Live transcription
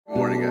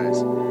morning,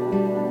 guys.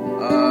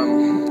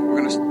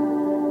 We're going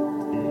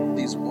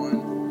to these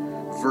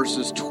 1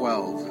 verses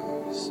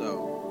 12.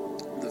 So,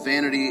 the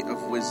vanity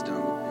of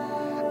wisdom.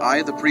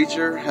 I, the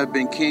preacher, have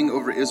been king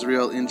over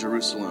Israel in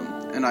Jerusalem,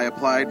 and I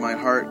applied my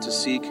heart to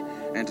seek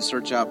and to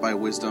search out by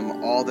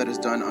wisdom all that is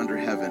done under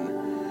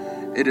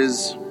heaven. It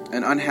is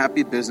an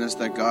unhappy business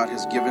that God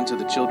has given to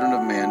the children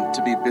of man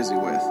to be busy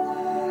with.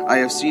 I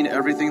have seen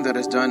everything that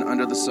is done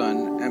under the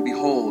sun, and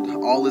behold,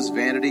 all is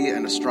vanity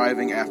and a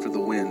striving after the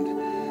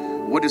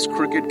wind. What is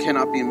crooked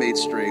cannot be made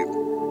straight,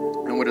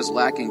 and what is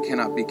lacking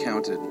cannot be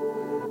counted.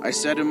 I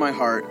said in my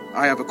heart,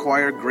 I have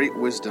acquired great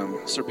wisdom,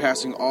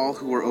 surpassing all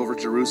who were over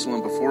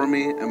Jerusalem before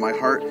me, and my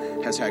heart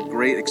has had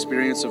great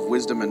experience of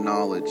wisdom and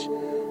knowledge.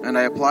 And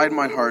I applied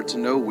my heart to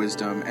know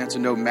wisdom and to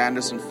know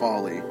madness and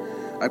folly.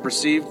 I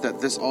perceived that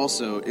this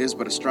also is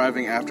but a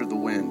striving after the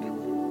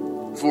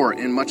wind. For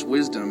in much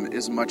wisdom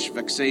is much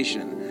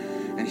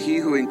vexation, and he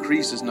who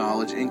increases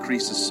knowledge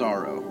increases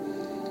sorrow.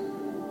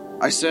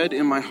 I said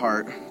in my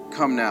heart,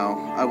 come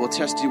now, I will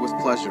test you with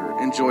pleasure,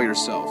 enjoy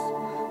yourself.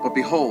 But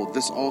behold,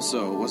 this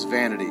also was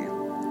vanity.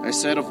 I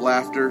said of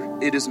laughter,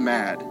 it is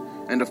mad,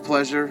 and of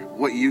pleasure,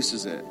 what use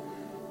is it?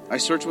 I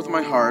searched with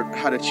my heart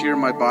how to cheer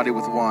my body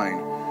with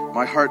wine,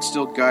 my heart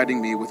still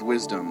guiding me with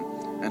wisdom,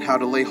 and how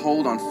to lay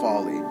hold on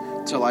folly,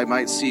 till I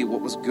might see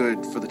what was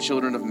good for the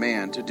children of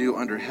man to do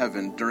under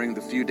heaven during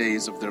the few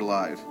days of their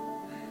life.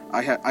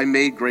 I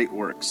made great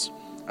works.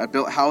 I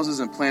built houses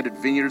and planted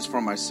vineyards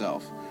for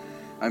myself.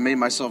 I made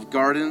myself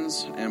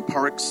gardens and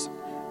parks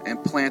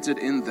and planted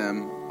in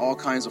them all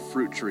kinds of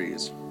fruit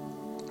trees.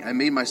 I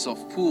made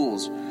myself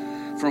pools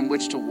from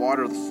which to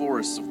water the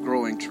forests of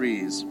growing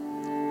trees.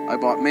 I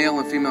bought male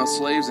and female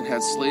slaves and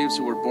had slaves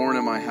who were born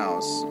in my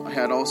house. I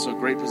had also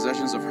great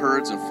possessions of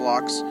herds and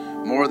flocks,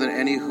 more than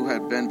any who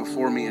had been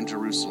before me in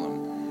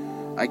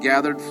Jerusalem. I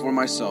gathered for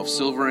myself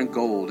silver and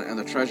gold and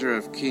the treasure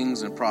of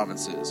kings and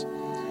provinces.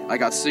 I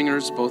got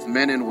singers, both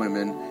men and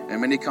women, and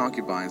many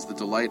concubines, the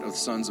delight of the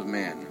sons of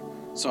man.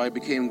 So I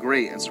became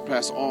great and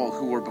surpassed all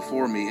who were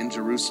before me in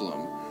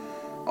Jerusalem.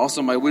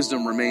 Also my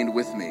wisdom remained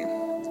with me,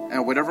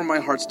 and whatever my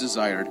hearts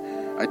desired,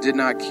 I did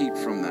not keep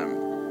from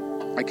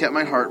them. I kept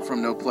my heart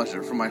from no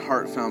pleasure, for my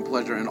heart found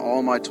pleasure in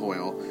all my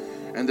toil,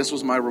 and this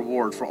was my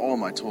reward for all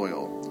my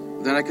toil.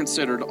 Then I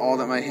considered all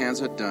that my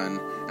hands had done,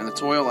 and the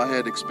toil I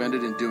had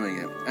expended in doing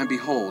it. And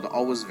behold,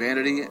 all was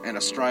vanity and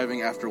a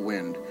striving after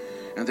wind,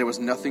 and there was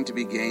nothing to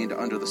be gained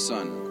under the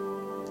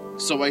sun.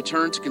 So I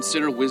turned to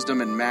consider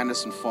wisdom and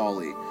madness and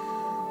folly.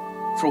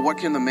 For what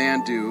can the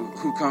man do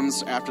who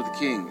comes after the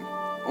king?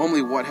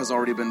 Only what has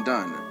already been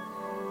done.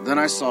 Then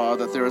I saw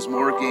that there is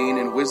more gain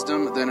in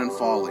wisdom than in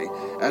folly,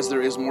 as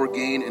there is more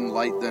gain in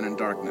light than in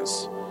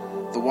darkness.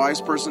 The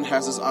wise person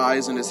has his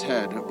eyes in his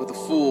head, but the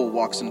fool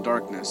walks in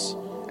darkness.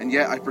 And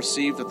yet I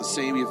perceive that the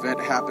same event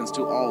happens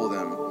to all of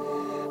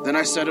them. Then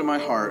I said in my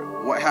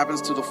heart, what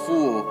happens to the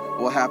fool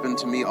will happen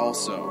to me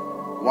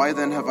also. Why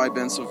then have I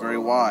been so very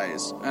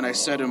wise? And I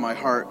said in my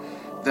heart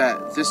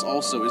that this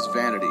also is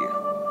vanity.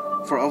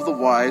 For of the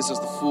wise as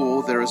the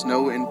fool there is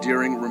no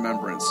enduring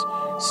remembrance,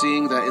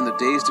 seeing that in the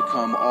days to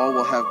come all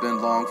will have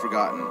been long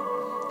forgotten.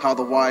 How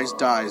the wise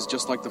dies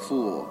just like the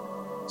fool.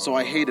 So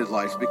I hated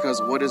life, because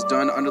what is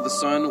done under the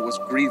sun was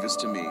grievous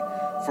to me,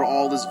 for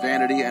all is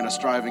vanity and a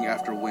striving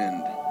after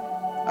wind.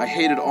 I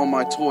hated all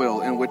my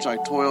toil in which I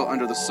toil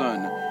under the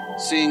sun,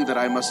 seeing that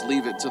I must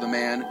leave it to the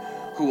man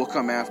who will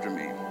come after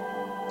me.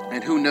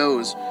 And who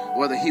knows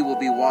whether he will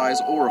be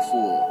wise or a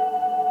fool.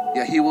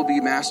 Yet he will be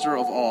master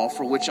of all,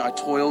 for which I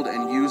toiled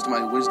and used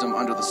my wisdom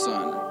under the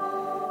sun.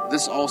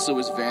 This also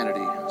is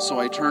vanity. So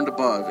I turned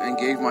above and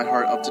gave my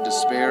heart up to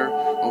despair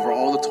over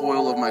all the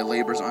toil of my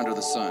labors under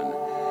the sun.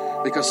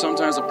 Because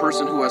sometimes a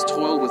person who has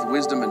toiled with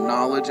wisdom and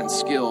knowledge and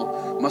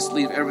skill must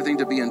leave everything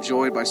to be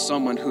enjoyed by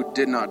someone who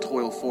did not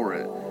toil for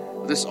it.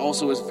 This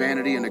also is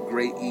vanity and a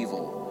great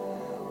evil.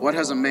 What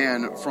has a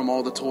man from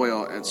all the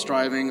toil and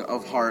striving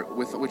of heart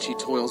with which he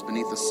toils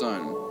beneath the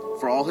sun?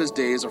 For all his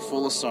days are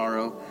full of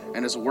sorrow,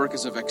 and his work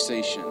is a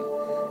vexation.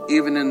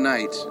 Even in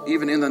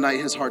the night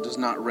his heart does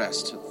not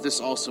rest. This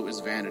also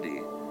is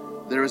vanity.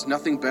 There is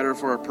nothing better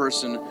for a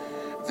person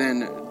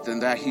than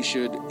that he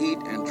should eat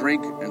and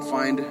drink and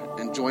find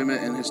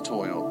enjoyment in his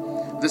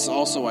toil. This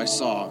also I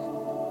saw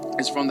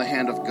is from the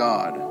hand of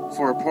God.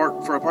 For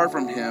apart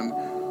from him,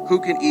 who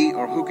can eat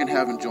or who can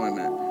have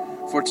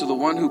enjoyment? For to the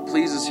one who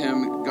pleases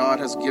him, God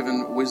has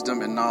given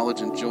wisdom and knowledge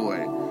and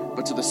joy.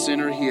 But to the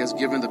sinner he has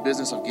given the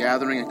business of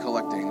gathering and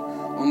collecting,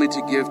 only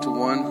to give to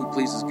one who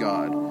pleases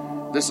God.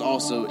 This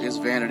also is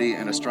vanity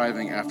and a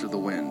striving after the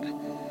wind.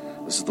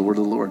 This is the word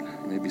of the Lord.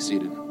 You may be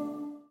seated.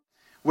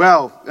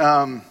 Well,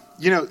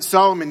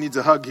 Solomon needs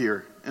a hug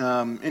here.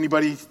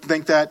 Anybody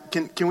think that?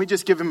 Can we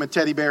just give him a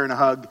teddy bear and a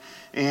hug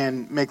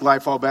and make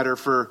life all better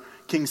for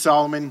King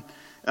Solomon?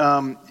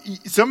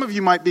 Some of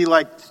you might be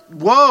like,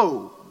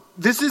 whoa,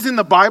 this is in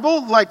the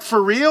Bible? Like,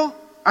 for real?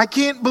 I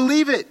can't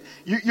believe it.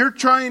 You're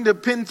trying to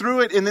pin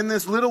through it, and then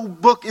this little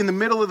book in the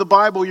middle of the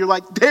Bible, you're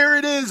like, there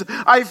it is.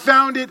 I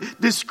found it.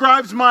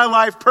 Describes my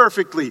life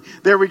perfectly.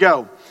 There we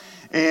go.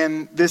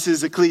 and this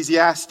is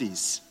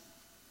Ecclesiastes.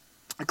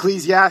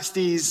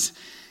 Ecclesiastes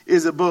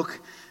is a book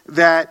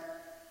that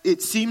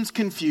it seems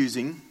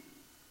confusing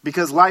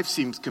because life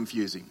seems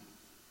confusing.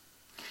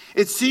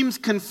 It seems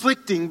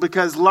conflicting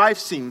because life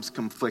seems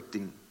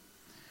conflicting.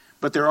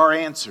 But there are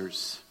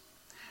answers.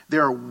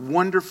 There are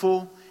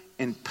wonderful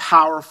and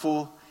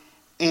powerful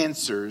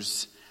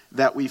answers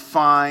that we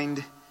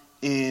find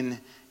in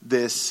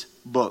this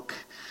book.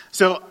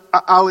 So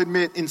I'll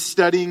admit, in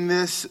studying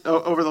this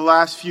over the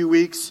last few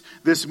weeks,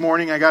 this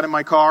morning I got in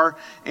my car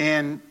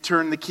and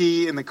turned the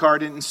key and the car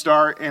didn't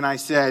start, and I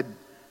said,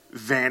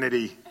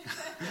 vanity.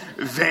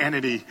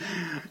 Vanity.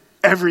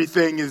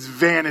 Everything is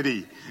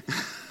vanity.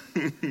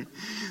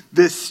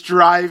 This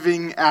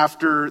striving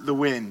after the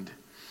wind.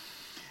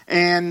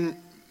 And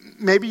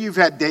maybe you've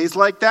had days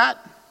like that,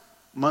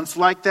 months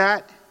like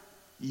that,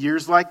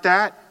 years like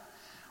that.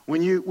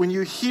 When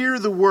you hear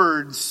the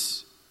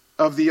words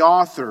of the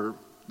author,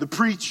 the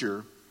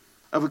preacher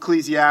of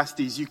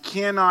Ecclesiastes, you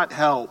cannot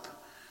help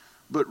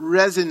but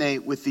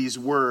resonate with these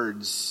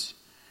words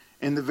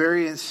in the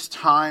various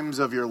times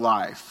of your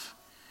life.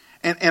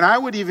 And I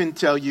would even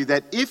tell you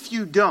that if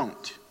you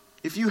don't,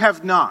 if you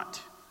have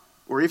not,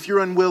 or if you're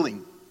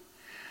unwilling,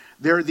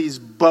 there are these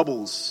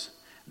bubbles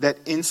that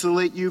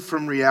insulate you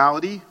from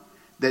reality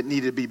that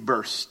need to be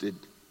bursted.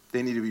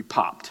 They need to be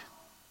popped.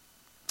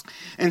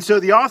 And so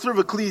the author of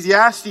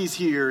Ecclesiastes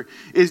here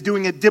is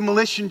doing a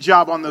demolition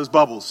job on those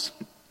bubbles.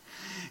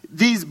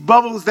 These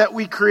bubbles that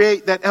we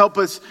create that help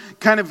us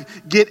kind of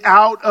get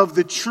out of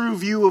the true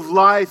view of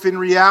life and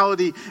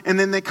reality. And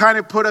then they kind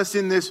of put us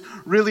in this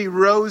really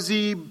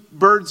rosy,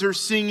 birds are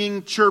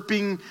singing,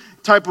 chirping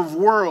type of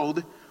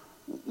world,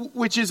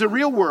 which is a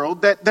real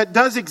world that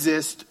does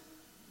exist.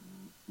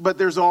 But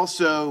there's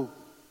also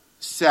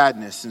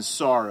sadness and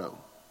sorrow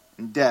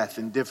and death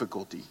and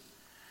difficulty.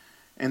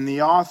 And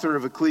the author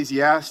of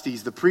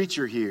Ecclesiastes, the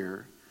preacher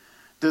here,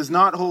 does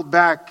not hold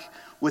back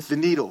with the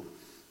needle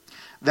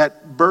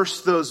that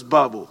bursts those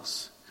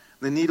bubbles.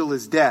 The needle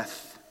is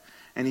death.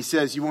 And he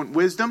says, you want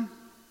wisdom?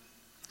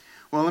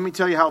 Well, let me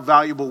tell you how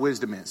valuable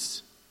wisdom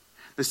is.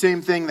 The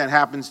same thing that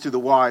happens to the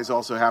wise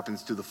also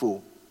happens to the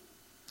fool.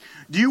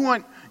 Do you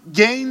want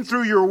gain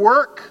through your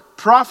work,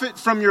 profit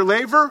from your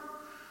labor?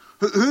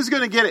 Who's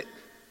going to get it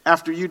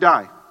after you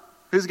die?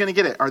 Who's going to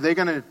get it? Are they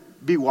going to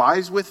be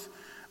wise with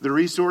the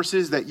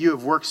resources that you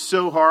have worked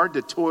so hard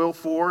to toil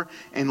for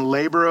and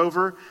labor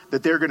over,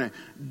 that they're going to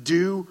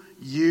do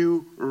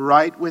you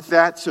right with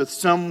that, so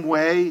some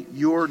way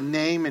your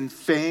name and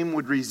fame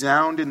would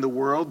resound in the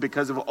world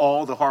because of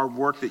all the hard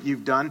work that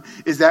you've done?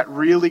 Is that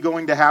really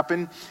going to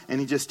happen? And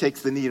he just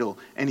takes the needle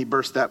and he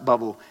bursts that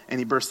bubble and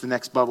he bursts the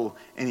next bubble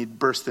and he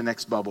bursts the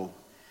next bubble.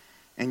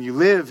 And you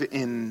live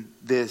in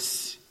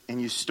this and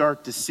you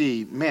start to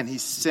see, man,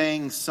 he's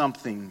saying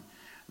something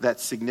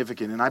that's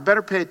significant. And I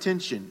better pay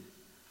attention.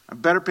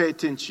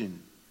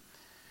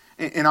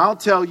 And I'll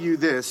tell you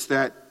this,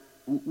 that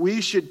we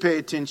should pay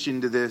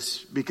attention to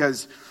this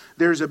because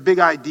there's a big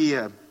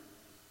idea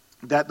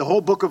that the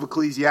whole book of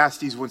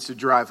Ecclesiastes wants to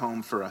drive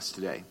home for us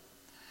today.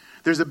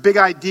 There's a big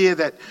idea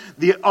that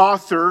the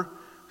author,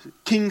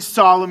 King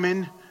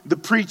Solomon, the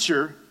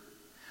preacher,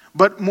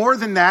 but more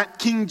than that,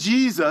 King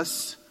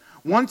Jesus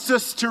wants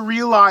us to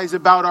realize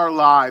about our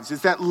lives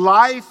is that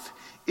life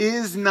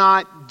is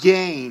not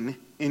gain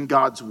in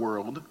God's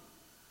world.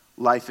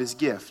 Life is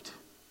gift.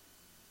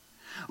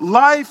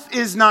 Life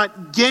is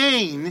not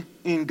gain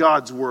in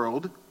God's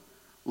world.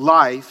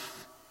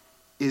 Life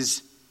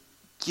is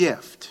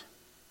gift.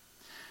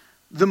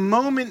 The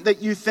moment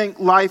that you think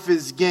life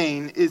is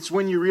gain, it's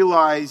when you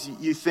realize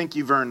you think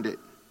you've earned it.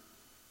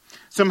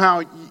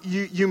 Somehow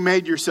you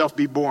made yourself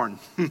be born.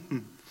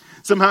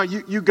 Somehow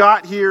you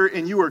got here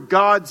and you are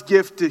God's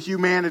gift to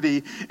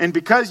humanity. And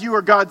because you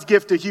are God's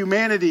gift to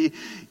humanity,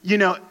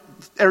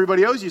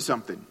 everybody owes you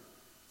something.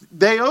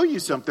 They owe you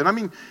something. I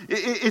mean,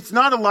 it's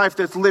not a life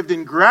that's lived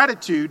in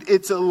gratitude.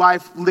 It's a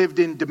life lived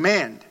in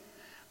demand.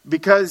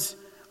 Because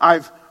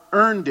I've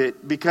earned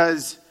it,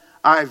 because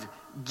I've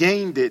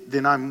gained it,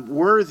 then I'm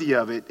worthy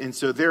of it. And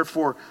so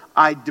therefore,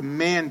 I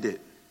demand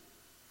it.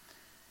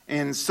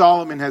 And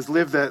Solomon has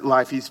lived that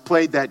life. He's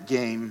played that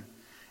game.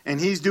 And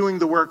he's doing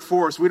the work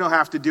for us. We don't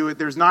have to do it.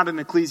 There's not an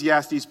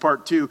Ecclesiastes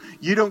part 2.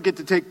 You don't get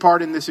to take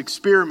part in this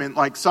experiment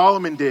like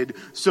Solomon did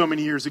so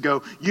many years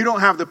ago. You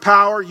don't have the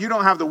power. You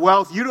don't have the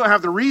wealth. You don't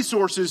have the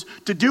resources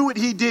to do what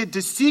he did,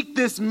 to seek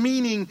this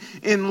meaning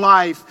in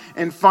life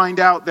and find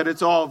out that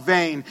it's all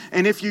vain.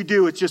 And if you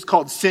do, it's just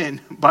called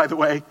sin, by the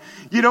way.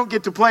 You don't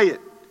get to play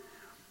it.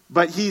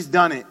 But he's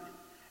done it.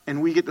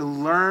 And we get to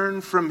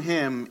learn from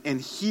him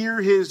and hear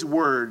his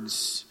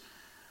words.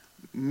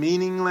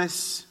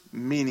 Meaningless,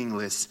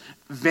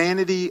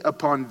 vanity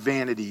upon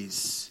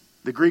vanities.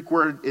 The Greek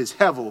word is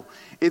hevel.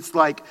 It's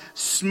like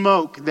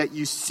smoke that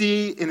you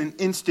see in an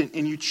instant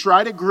and you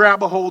try to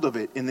grab a hold of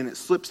it and then it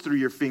slips through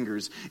your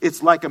fingers.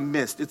 It's like a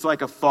mist. It's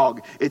like a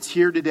fog. It's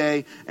here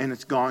today and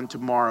it's gone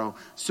tomorrow.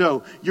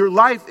 So your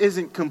life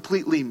isn't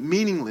completely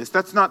meaningless.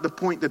 That's not the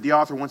point that the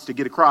author wants to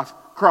get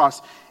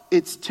across.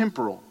 It's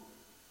temporal.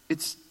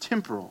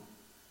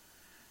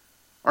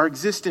 Our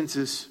existence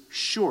is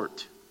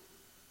short.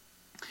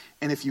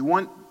 And if you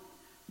want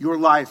your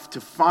life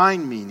to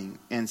find meaning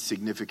and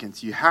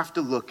significance, you have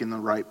to look in the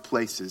right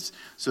places.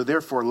 So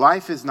therefore,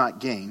 life is not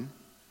gain.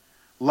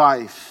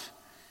 Life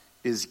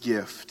is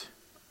gift.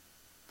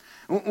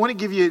 I want to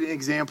give you an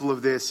example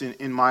of this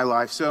in my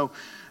life. So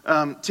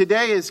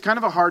today is kind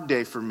of a hard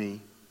day for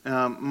me.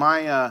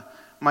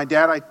 My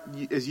dad,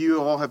 as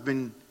you all have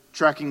been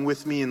tracking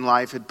with me in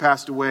life, had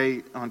passed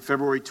away on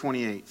February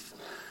 28th.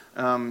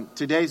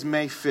 Today's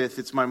May 5th.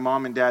 It's my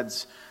mom and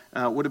dad's,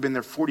 would have been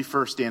their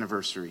 41st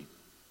anniversary.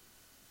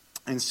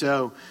 And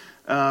so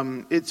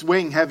it's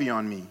weighing heavy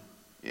on me,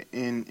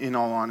 in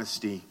all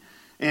honesty.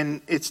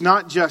 And it's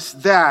not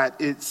just that,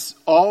 it's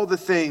all the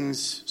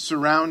things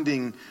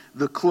surrounding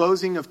the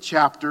closing of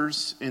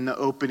chapters and the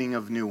opening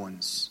of new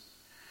ones.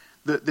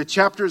 The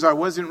chapters I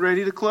wasn't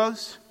ready to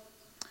close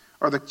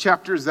are the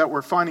chapters that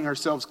we're finding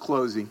ourselves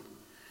closing.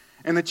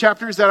 And the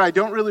chapters that I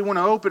don't really want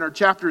to open are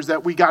chapters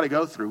that we got to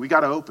go through. We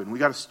got to open. We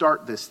got to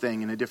start this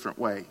thing in a different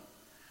way.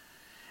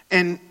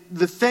 And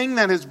the thing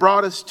that has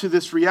brought us to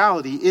this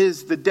reality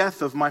is the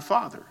death of my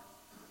father.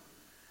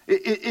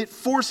 It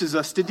forces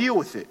us to deal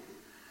with it.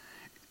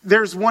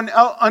 There's one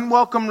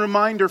unwelcome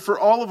reminder for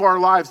all of our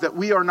lives that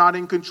we are not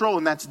in control,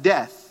 and that's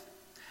death.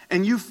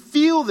 And you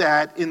feel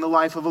that in the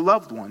life of a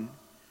loved one.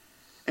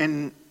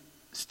 And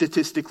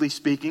statistically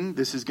speaking,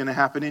 this is going to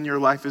happen in your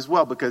life as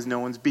well, because no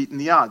one's beaten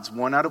the odds.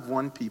 1 out of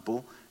 1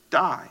 people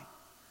die.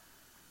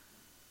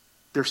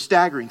 They're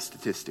staggering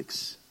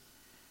statistics.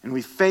 And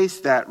we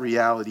face that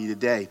reality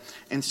today.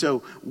 And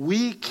so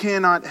we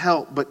cannot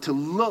help but to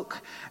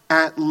look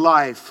at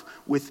life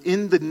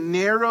within the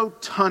narrow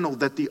tunnel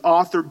that the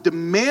author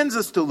demands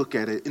us to look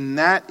at it. And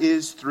that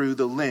is through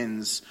the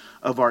lens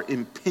of our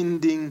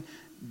impending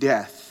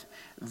death.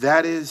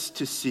 That is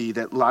to see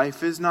that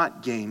life is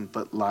not gain,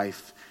 but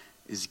life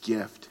is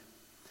gift.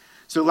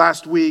 So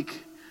last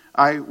week,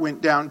 I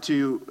went down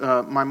to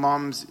my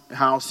mom's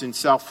house in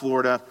South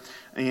Florida.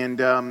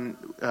 And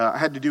I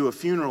had to do a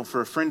funeral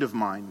for a friend of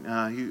mine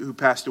who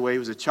passed away. He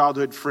was a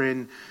childhood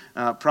friend,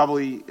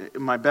 probably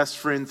my best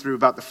friend through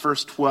about the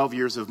first 12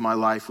 years of my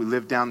life. We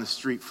lived down the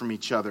street from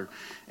each other.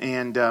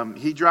 And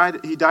he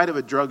died of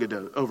a drug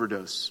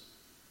overdose.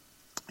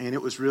 And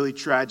it was really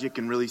tragic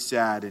and really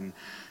sad.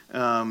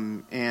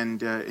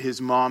 And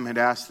his mom had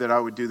asked that I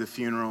would do the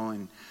funeral.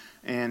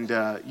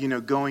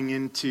 And going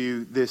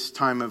into this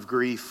time of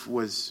grief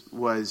was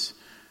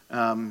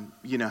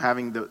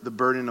having the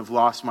burden of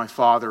loss my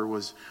father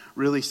was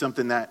really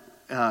something that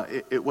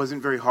it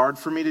wasn't very hard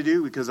for me to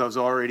do, because I was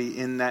already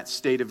in that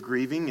state of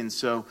grieving. And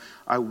so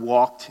I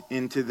walked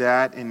into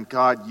that, and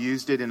God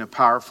used it in a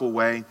powerful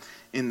way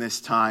in this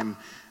time.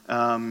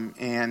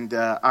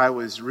 I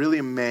was really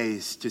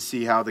amazed to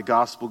see how the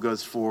gospel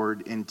goes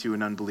forward into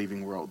an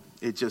unbelieving world.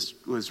 It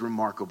just was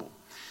remarkable.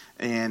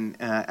 And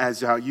as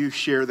how you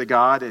share the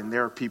God, and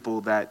there are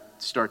people that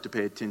start to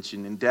pay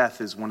attention, and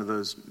death is one of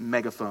those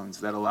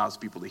megaphones that allows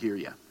people to hear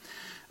you.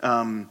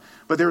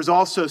 But there was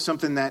also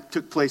something that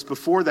took place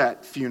before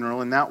that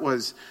funeral, and that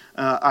was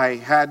I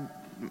had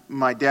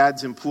my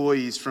dad's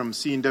employees from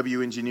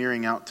C&W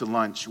Engineering out to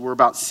lunch. We're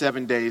about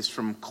 7 days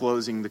from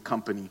closing the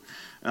company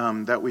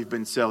that we've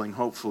been selling,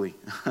 hopefully.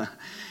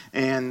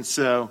 And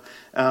so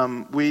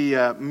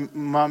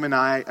Mom and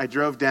I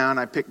drove down,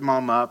 I picked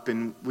Mom up,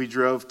 and we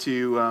drove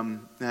to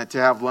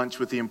have lunch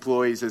with the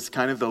employees as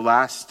kind of the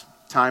last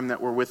time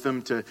that we're with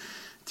them,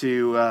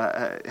 to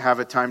have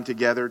a time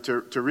together,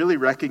 to really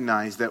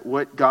recognize that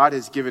what God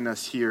has given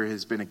us here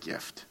has been a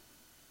gift.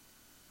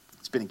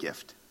 It's been a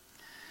gift.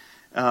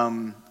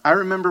 I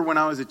remember when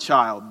I was a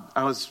child,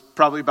 I was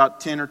probably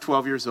about 10 or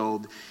 12 years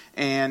old,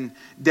 and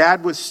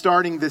Dad was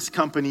starting this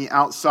company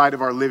outside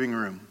of our living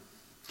room.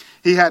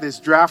 He had his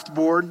draft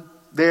board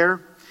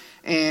there,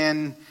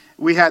 and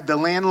we had the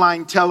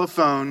landline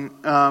telephone.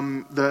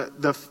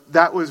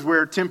 That was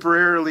where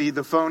temporarily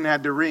the phone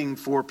had to ring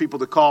for people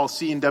to call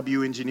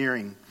C&W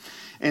Engineering.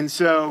 And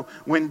so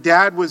when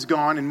Dad was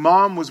gone and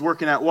Mom was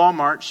working at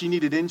Walmart, she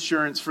needed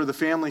insurance for the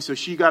family, so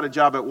she got a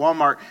job at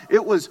Walmart.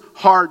 It was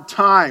hard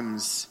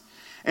times.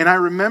 And I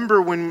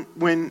remember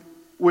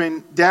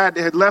when Dad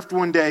had left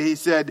one day, he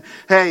said,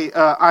 "Hey,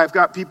 I've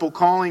got people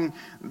calling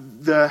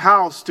the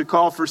house to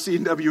call for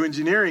C&W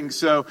Engineering."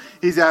 So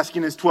he's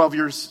asking his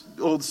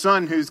 12-year-old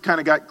son, who's kind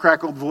of got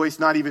crackled voice,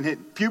 not even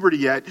hit puberty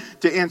yet,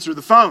 to answer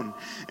the phone.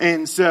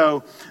 And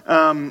so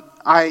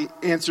I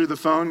answered the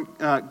phone.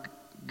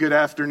 "Good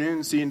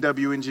afternoon,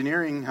 C&W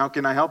Engineering. How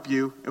can I help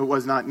you?" It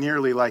was not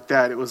nearly like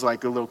that. It was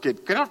like a little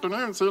kid. "Good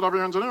afternoon,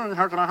 C&W Engineering.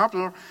 How can I help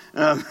you?"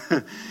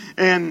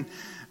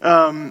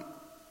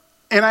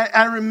 And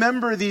I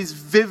remember these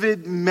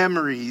vivid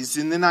memories.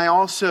 And then I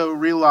also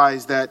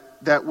realized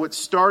that what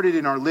started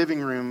in our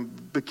living room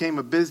became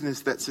a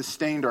business that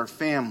sustained our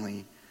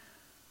family,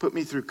 put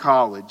me through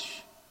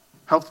college,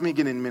 helped me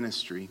get in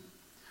ministry,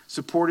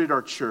 supported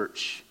our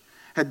church,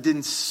 had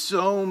done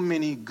so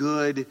many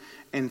good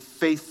and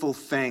faithful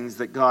things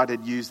that God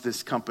had used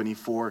this company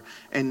for.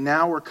 And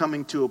now we're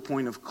coming to a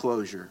point of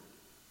closure.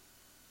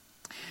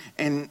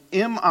 And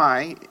am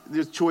I,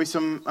 the choice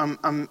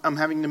I'm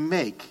having to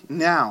make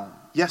now,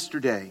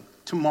 yesterday,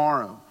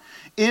 tomorrow,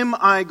 am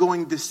I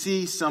going to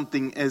see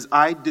something as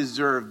I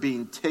deserve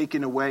being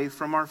taken away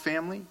from our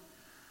family?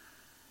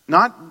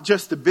 Not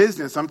just the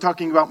business, I'm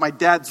talking about my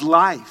dad's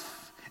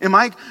life. Am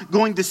I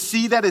going to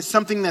see that as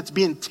something that's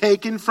being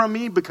taken from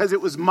me because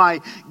it was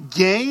my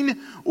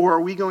gain? Or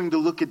are we going to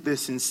look at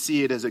this and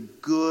see it as a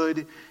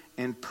good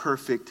and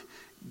perfect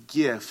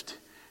gift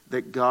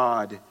that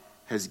God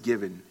has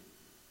given?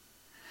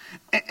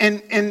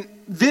 And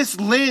this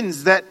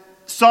lens that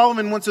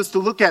Solomon wants us to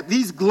look at,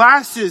 these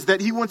glasses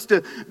that he wants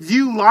to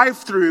view life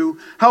through,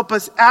 help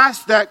us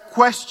ask that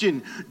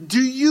question.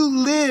 Do you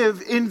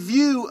live in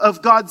view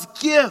of God's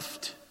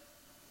gift?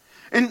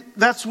 And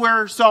that's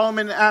where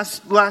Solomon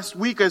asked last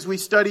week as we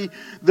study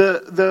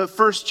the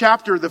first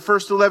chapter, the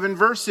first 11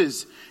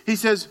 verses. He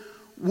says,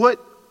 what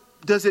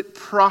does it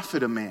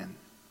profit a man?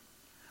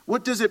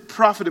 What does it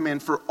profit a man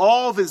for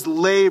all of his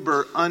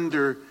labor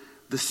under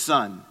the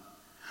sun?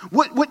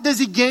 What does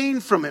he gain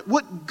from it?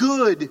 What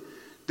good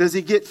does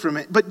he get from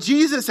it? But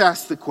Jesus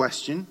asked the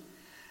question.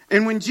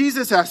 And when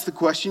Jesus asked the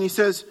question, he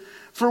says,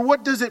 for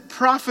what does it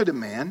profit a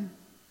man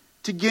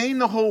to gain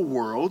the whole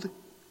world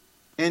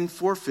and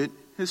forfeit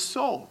his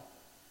soul?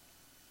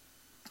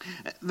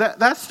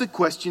 That's the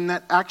question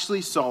that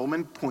actually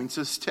Solomon points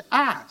us to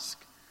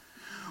ask.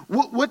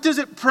 What does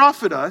it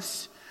profit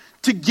us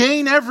to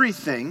gain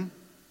everything,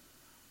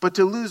 but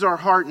to lose our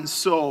heart and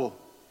soul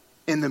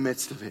in the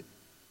midst of it?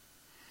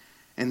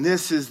 And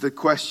this is the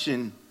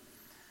question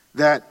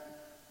that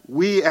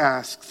we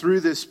ask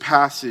through this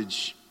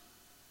passage.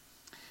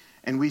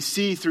 And we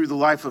see through the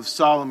life of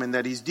Solomon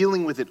that he's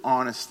dealing with it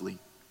honestly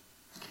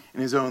in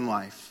his own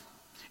life.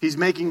 He's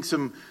making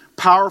some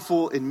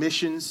powerful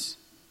admissions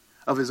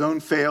of his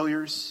own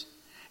failures.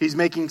 He's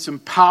making some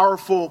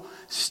powerful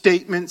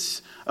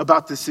statements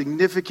about the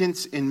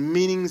significance and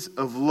meanings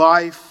of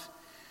life.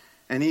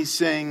 And he's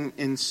saying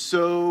in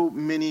so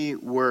many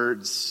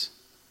words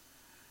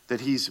that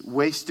he's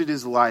wasted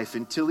his life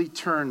until he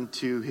turned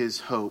to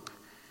his hope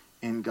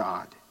in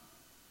God.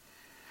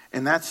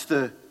 And that's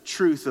the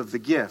truth of the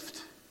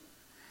gift.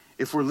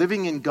 If we're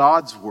living in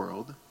God's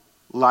world,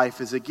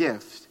 life is a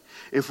gift.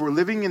 If we're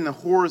living in the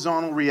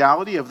horizontal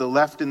reality of the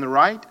left and the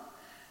right,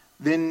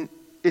 then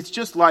it's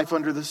just life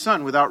under the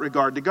sun without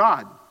regard to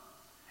God.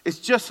 It's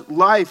just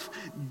life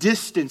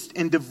distanced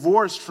and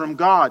divorced from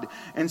God.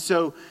 And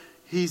so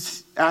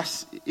he's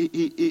asked,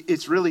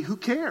 it's really, who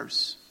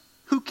cares?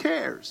 Who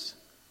cares?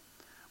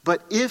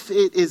 But if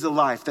it is a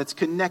life that's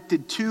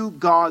connected to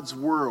God's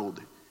world,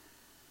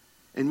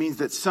 it means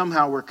that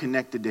somehow we're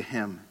connected to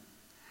Him.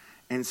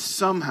 And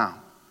somehow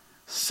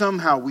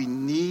we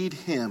need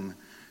Him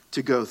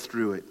to go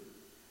through it.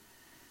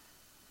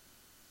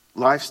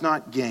 Life's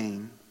not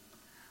gain,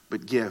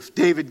 but gift.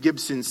 David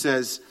Gibson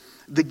says,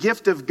 the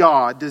gift of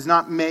God does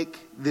not make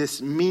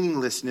this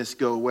meaninglessness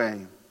go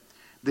away.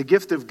 The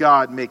gift of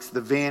God makes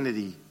the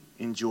vanity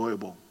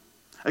enjoyable.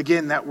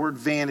 Again, that word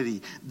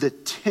vanity, the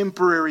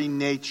temporary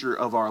nature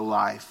of our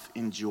life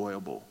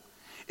enjoyable.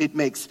 It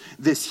makes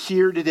this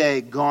here today,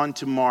 gone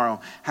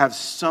tomorrow, have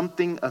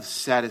something of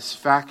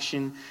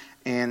satisfaction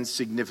and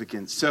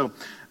significance. So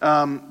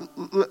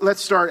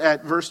let's start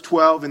at verse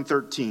 12 and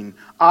 13.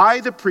 I,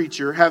 the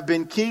preacher, have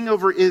been king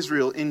over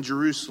Israel in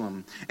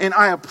Jerusalem, and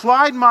I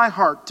applied my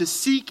heart to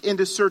seek and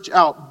to search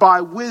out by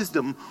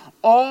wisdom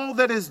all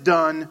that is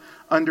done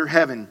under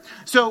heaven.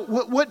 So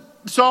what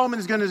Solomon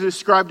is going to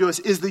describe to us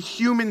is the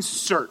human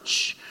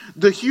search.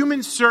 The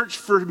human search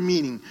for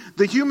meaning.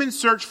 The human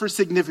search for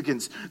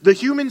significance. The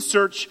human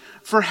search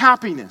for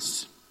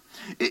happiness.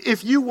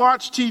 If you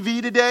watch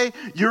TV today,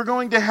 you're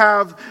going to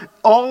have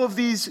all of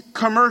these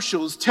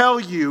commercials tell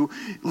you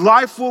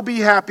life will be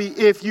happy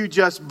if you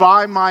just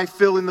buy my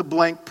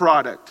fill-in-the-blank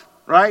product.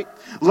 Right?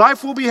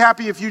 Life will be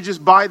happy if you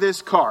just buy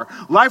this car.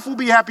 Life will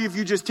be happy if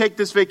you just take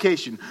this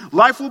vacation.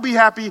 Life will be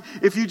happy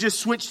if you just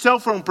switch cell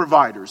phone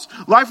providers.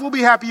 Life will be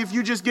happy if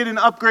you just get an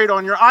upgrade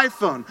on your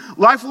iPhone.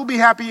 Life will be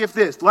happy if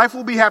this. Life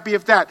will be happy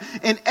if that.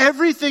 And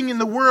everything in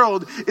the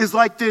world is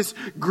like this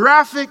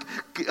graphic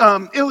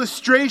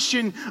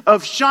illustration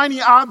of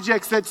shiny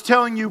objects that's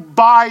telling you,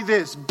 buy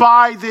this,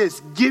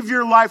 give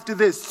your life to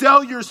this,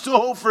 sell your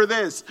soul for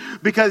this.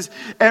 Because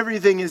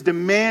everything is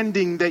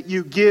demanding that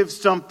you give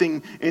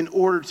something in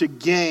order to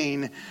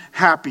gain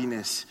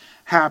happiness.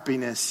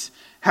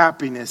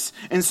 And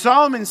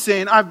Solomon's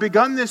saying, I've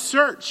begun this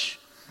search.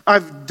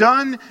 I've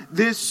done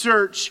this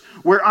search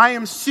where I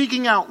am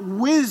seeking out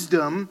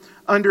wisdom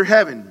under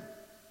heaven.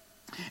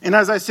 And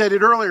as I said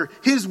it earlier,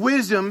 his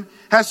wisdom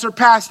has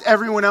surpassed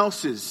everyone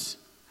else's.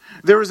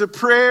 There was a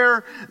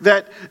prayer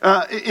that,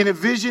 in a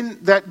vision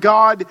that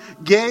God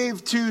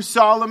gave to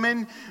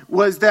Solomon,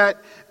 was that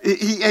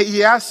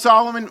he asked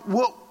Solomon,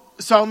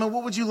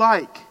 what would you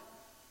like?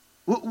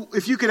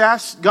 If you could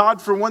ask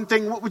God for one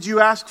thing, what would you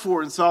ask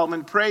for? And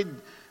Solomon prayed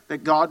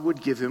that God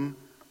would give him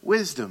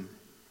wisdom.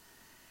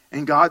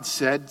 And God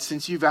said,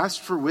 since you've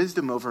asked for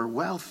wisdom over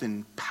wealth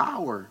and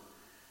power,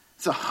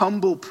 it's a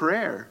humble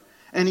prayer.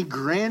 And he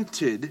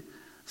granted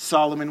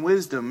Solomon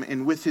wisdom,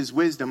 and with his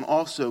wisdom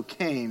also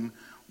came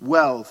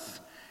wealth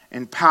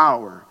and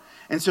power.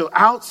 And so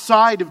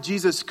outside of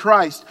Jesus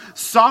Christ,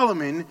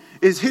 Solomon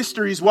is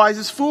history's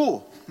wisest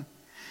fool.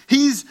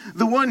 He's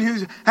the one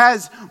who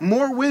has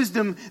more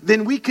wisdom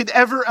than we could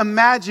ever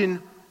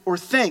imagine or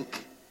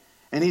think.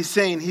 And he's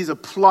saying he's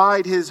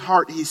applied his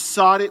heart. He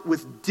sought it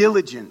with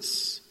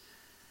diligence.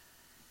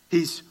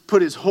 He's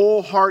put his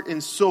whole heart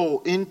and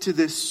soul into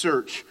this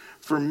search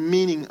for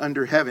meaning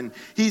under heaven.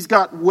 He's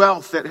got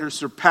wealth that has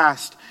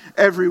surpassed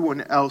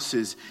everyone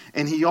else's.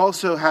 And he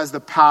also has the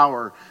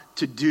power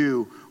to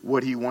do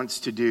what he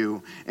wants to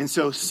do. And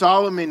so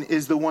Solomon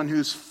is the one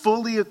who's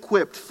fully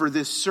equipped for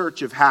this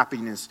search of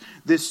happiness,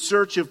 this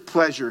search of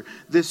pleasure,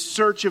 this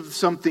search of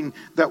something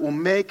that will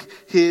make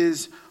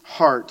his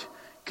heart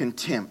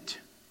content.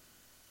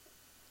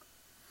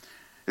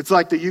 It's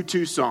like the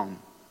U2 song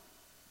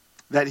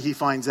that he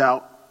finds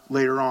out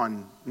later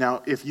on.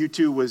 Now, if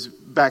U2 was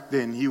back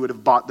then, he would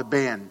have bought the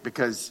band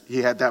because he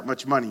had that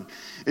much money.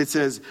 It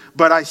says,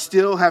 "But I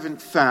still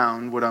haven't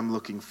found what I'm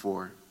looking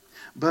for.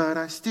 But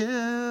I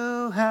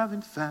still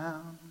haven't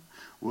found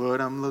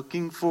what I'm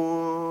looking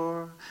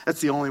for."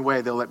 That's the only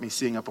way they'll let me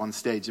sing up on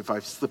stage, if I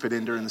slip it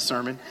in during the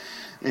sermon.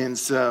 And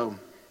so,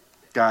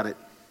 got it.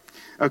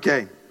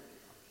 Okay.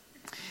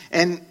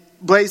 And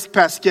Blaise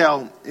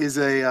Pascal is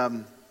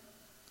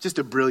just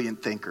a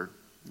brilliant thinker.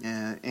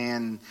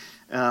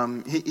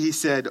 He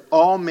said,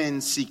 "All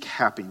men seek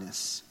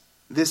happiness.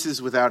 This is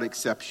without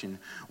exception.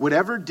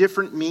 Whatever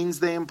different means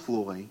they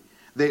employ,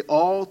 they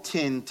all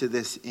tend to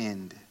this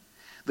end.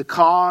 The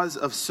cause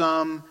of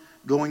some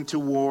going to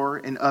war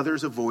and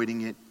others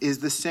avoiding it is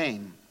the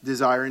same,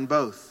 desire in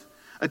both.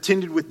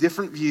 Attended with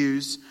different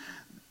views,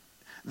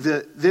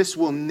 the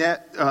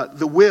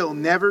will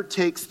never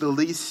takes the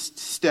least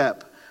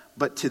step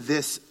but to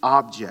this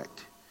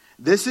object.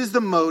 This is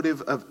the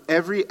motive of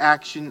every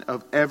action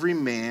of every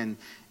man,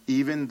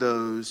 even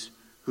those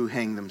who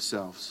hang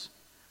themselves."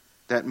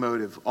 That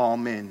motive, all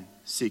men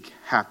seek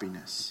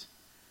happiness.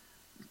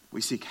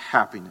 We seek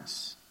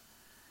happiness.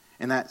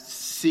 And that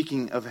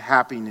seeking of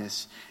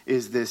happiness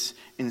is this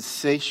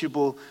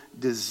insatiable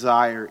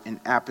desire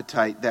and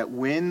appetite that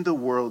when the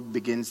world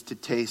begins to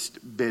taste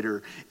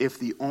bitter, if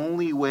the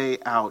only way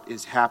out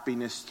is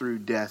happiness through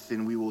death,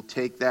 then we will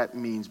take that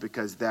means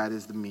because that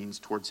is the means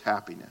towards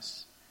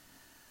happiness.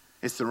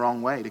 It's the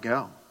wrong way to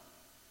go.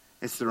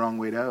 It's the wrong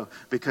way to go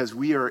because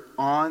we are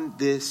on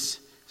this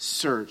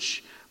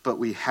search, but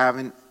we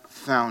haven't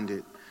found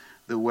it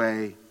the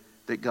way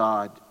that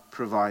God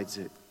provides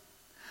it.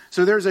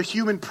 So there's a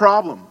human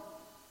problem.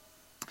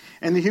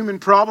 And the human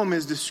problem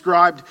is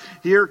described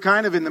here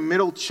kind of in the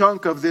middle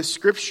chunk of this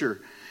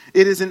scripture.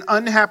 It is an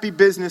unhappy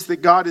business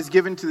that God has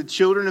given to the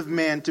children of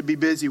man to be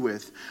busy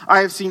with. I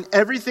have seen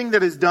everything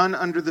that is done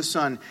under the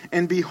sun,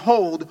 and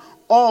behold,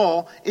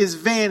 all is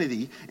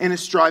vanity and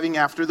is striving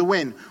after the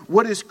wind.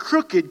 What is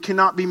crooked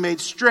cannot be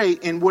made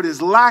straight, and what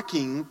is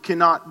lacking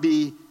cannot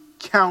be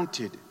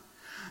counted.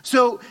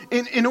 So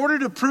in order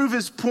to prove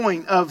his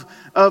point of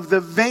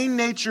the vain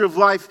nature of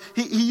life,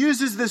 he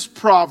uses this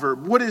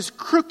proverb: what is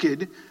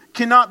crooked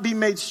cannot be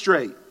made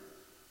straight.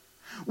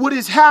 What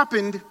has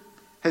happened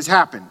has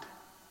happened.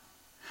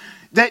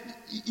 That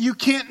you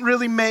can't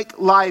really make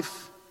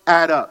life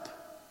add up.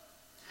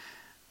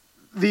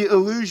 The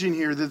illusion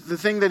here, the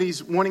thing that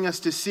he's wanting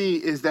us to see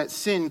is that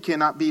sin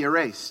cannot be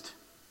erased.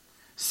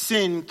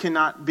 Sin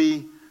cannot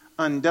be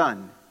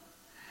undone.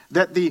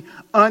 That the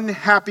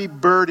unhappy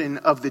burden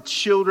of the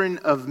children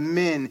of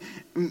men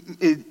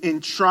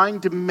in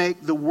trying to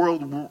make the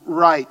world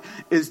right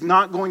is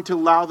not going to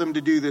allow them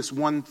to do this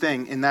one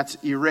thing, and that's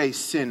erase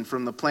sin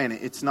from the planet.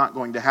 It's not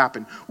going to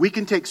happen. We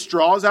can take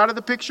straws out of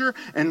the picture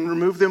and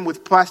remove them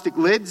with plastic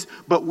lids,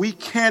 but we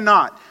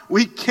cannot,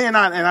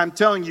 and I'm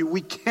telling you, we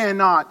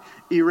cannot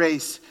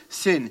erase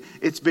sin.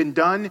 It's been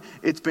done.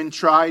 It's been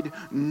tried.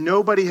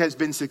 Nobody has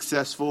been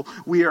successful.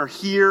 We are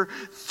here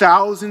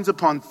thousands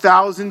upon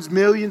thousands,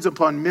 millions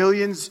upon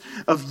millions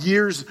of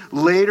years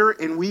later,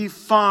 and we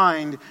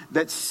find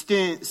that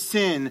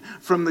sin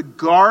from the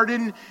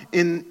Garden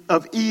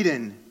of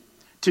Eden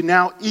to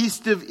now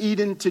east of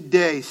Eden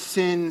today,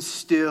 sin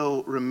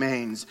still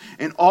remains.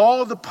 And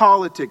all the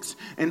politics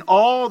and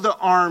all the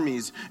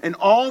armies and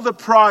all the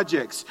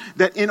projects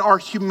that in our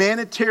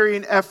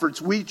humanitarian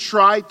efforts we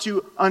try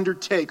to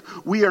undertake,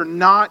 we are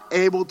not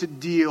able to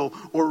deal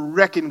or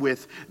reckon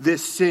with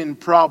this sin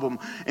problem.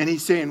 And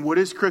he's saying what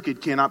is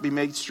crooked cannot be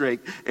made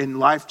straight, and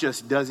life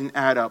just doesn't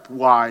add up.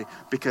 Why?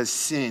 Because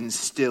sin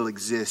still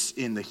exists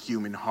in the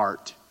human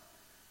heart.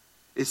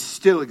 It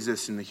still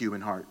exists in the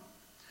human heart.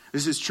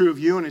 This is true of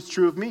you and it's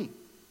true of me.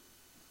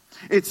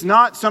 It's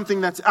not something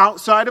that's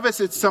outside of us.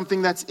 It's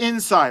something that's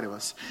inside of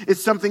us.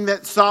 It's something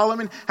that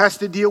Solomon has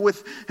to deal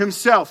with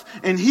himself.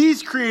 And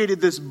he's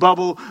created this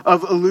bubble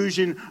of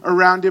illusion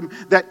around him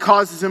that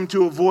causes him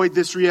to avoid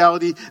this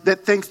reality,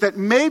 that thinks that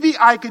maybe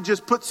I could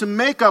just put some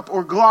makeup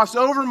or gloss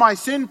over my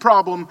sin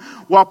problem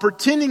while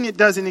pretending it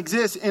doesn't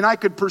exist. And I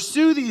could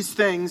pursue these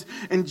things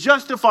and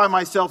justify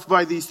myself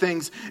by these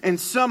things. And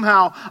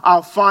somehow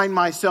I'll find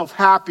myself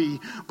happy.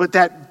 But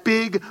that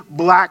big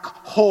black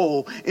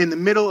hole in the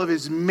middle of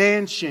his mansion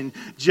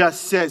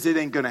just says it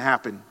ain't going to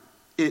happen.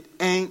 It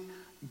ain't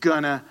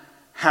going to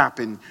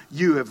happen.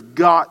 You have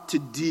got to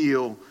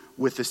deal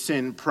with the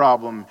sin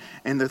problem.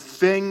 And the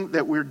thing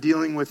that we're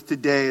dealing with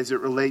today as it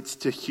relates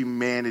to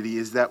humanity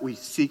is that we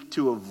seek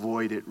to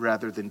avoid it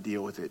rather than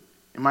deal with it.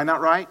 Am I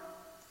not right?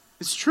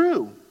 It's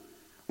true.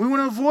 We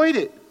want to avoid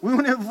it. We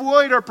want to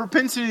avoid our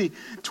propensity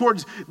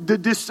towards the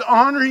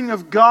dishonoring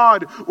of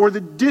God or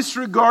the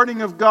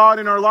disregarding of God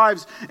in our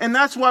lives. And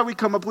that's why we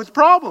come up with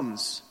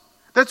problems.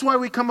 That's why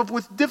we come up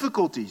with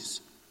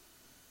difficulties.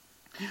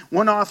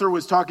 One author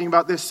was talking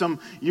about this some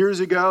years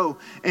ago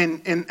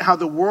and how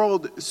the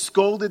world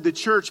scolded the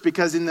church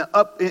because in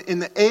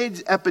the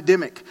AIDS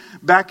epidemic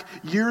back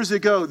years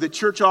ago, the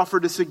church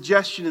offered a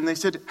suggestion and they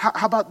said,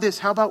 how about this?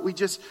 How about we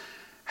just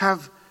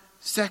have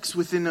sex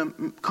within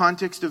a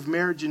context of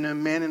marriage and a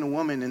man and a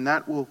woman, and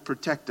that will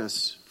protect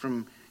us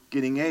from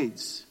getting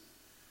AIDS?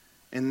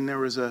 And there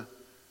was a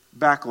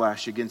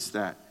backlash against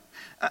that.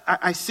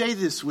 I say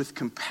this with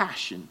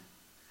compassion,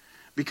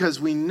 because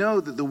we know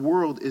that the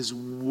world is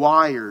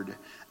wired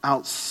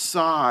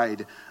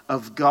outside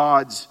of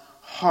God's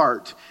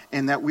heart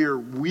and that we are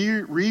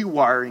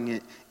rewiring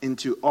it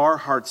into our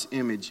heart's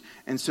image.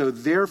 And so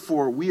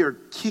therefore we are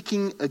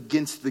kicking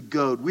against the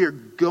goad. We are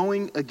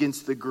going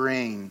against the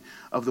grain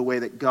of the way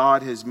that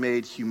God has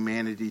made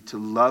humanity to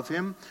love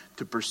him,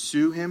 to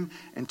pursue him,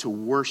 and to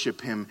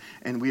worship him.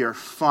 And we are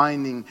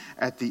finding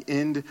at the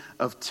end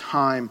of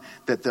time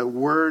that the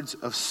words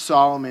of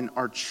Solomon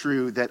are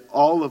true, that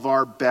all of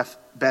our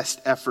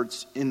best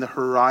efforts in the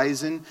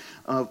horizon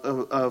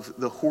of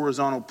the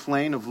horizontal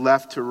plane of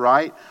left to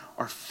right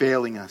are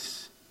failing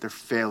us. They're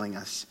failing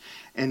us.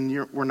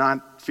 And we're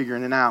not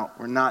figuring it out.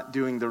 We're not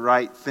doing the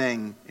right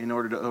thing in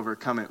order to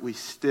overcome it. We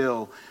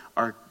still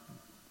are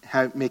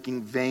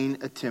making vain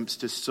attempts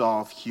to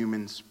solve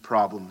humans'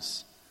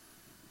 problems.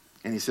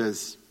 And he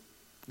says,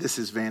 this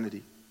is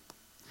vanity.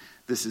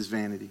 This is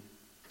vanity.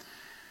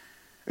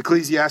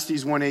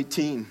 Ecclesiastes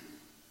 1:18.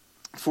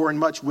 For in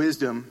much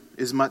wisdom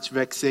is much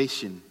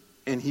vexation,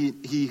 and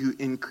he who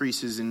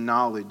increases in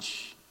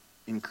knowledge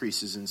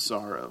increases in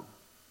sorrow.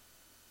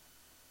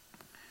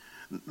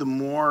 The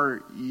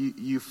more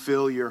you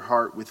fill your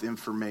heart with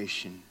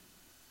information,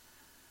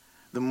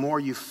 the more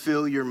you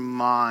fill your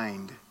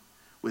mind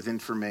with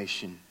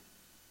information,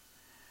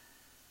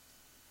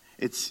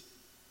 it's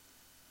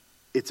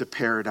a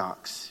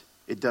paradox.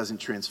 It doesn't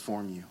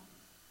transform you.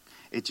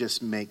 It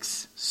just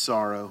makes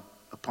sorrow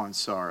upon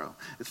sorrow.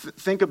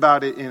 Think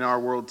about it in our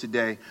world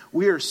today.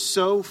 We are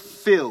so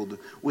filled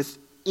with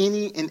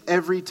any and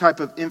every type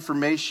of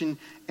information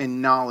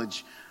and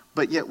knowledge,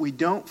 but yet we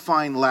don't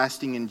find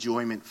lasting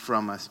enjoyment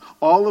from us.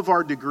 All of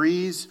our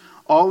degrees,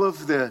 all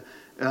of the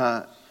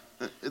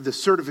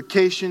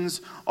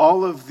certifications,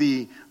 all of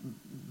the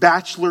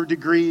bachelor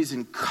degrees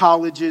in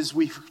colleges,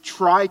 we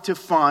try to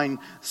find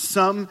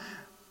some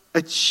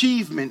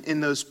achievement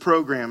in those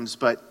programs,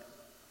 but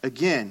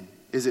again,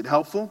 is it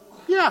helpful?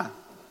 Yeah.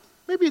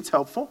 Maybe it's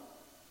helpful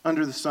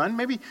under the sun.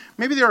 Maybe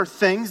there are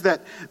things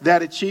that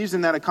achieves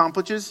and that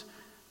accomplishes,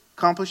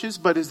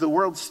 but is the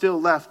world still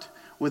left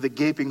with a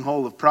gaping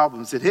hole of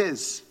problems? It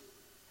is.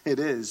 It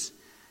is.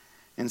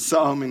 And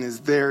Solomon is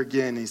there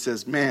again. He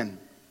says, man,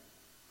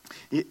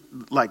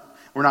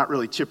 we're not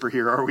really chipper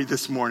here, are we,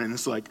 this morning?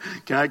 It's like,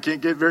 I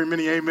can't get very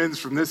many amens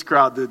from this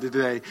crowd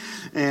today.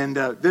 And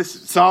this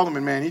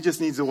Solomon, man, he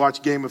just needs to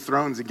watch Game of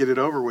Thrones and get it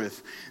over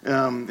with.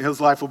 His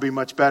life will be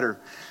much better.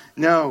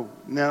 No,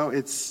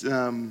 it's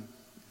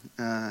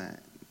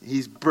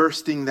he's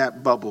bursting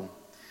that bubble.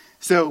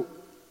 So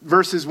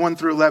verses 1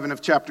 through 11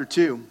 of chapter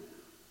 2,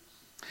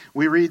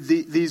 we read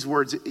these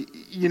words.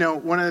 You know,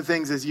 one of the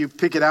things as you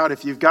pick it out,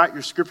 if you've got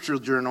your scriptural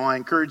journal, I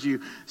encourage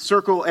you,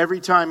 circle every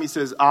time he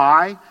says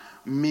I,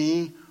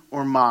 me,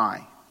 or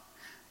my.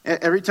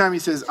 Every time he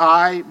says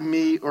I,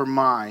 me, or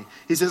my,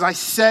 he says, I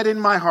said in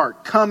my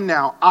heart, come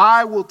now,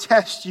 I will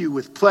test you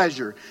with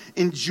pleasure.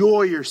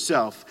 Enjoy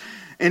yourself.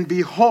 And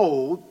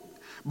behold,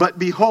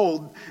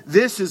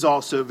 this is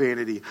also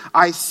vanity.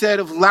 I said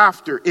of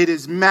laughter, it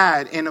is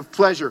mad, and of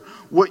pleasure,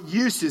 what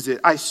use is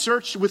it? I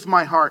searched with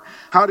my heart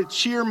how to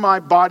cheer my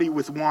body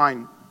with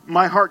wine.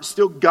 My heart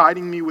still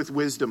guiding me with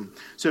wisdom.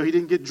 So he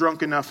didn't get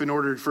drunk enough in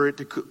order for it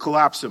to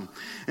collapse him.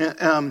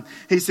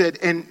 He said,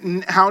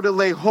 and how to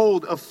lay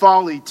hold of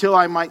folly till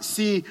I might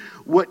see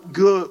what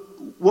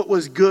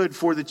was good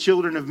for the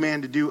children of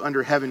man to do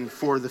under heaven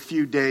for the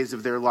few days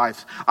of their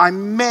life. I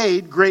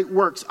made great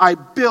works. I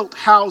built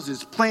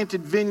houses,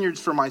 planted vineyards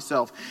for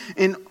myself.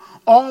 In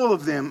all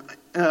of them,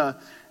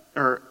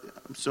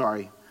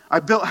 I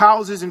built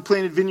houses and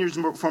planted vineyards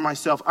for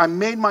myself. I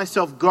made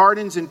myself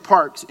gardens and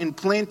parks and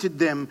planted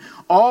them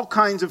all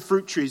kinds of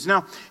fruit trees.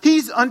 Now,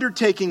 he's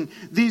undertaking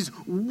these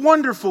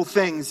wonderful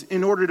things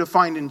in order to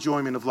find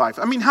enjoyment of life.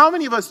 I mean, how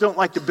many of us don't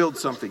like to build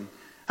something?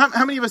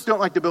 How many of us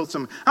don't like to build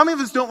something? How many of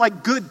us don't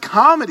like good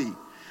comedy?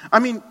 I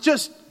mean,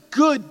 just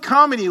good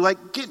comedy,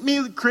 like get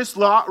me Chris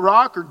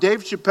Rock or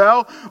Dave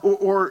Chappelle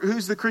or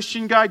who's the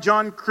Christian guy,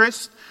 John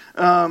Crist.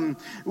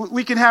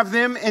 We can have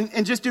them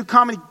and just do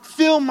comedy.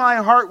 Fill my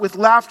heart with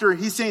laughter.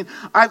 He's saying,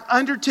 I've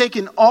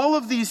undertaken all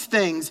of these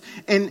things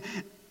and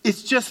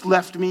it's just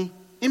left me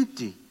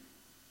empty.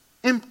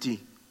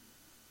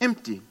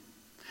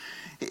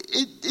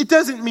 It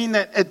doesn't mean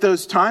that at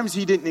those times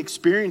he didn't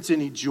experience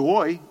any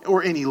joy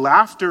or any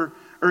laughter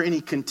or any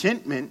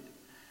contentment.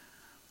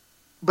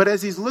 But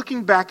as he's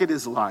looking back at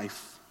his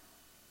life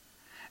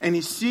and he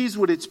sees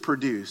what it's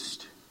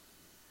produced,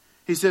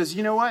 he says,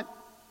 you know what?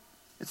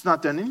 It's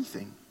not done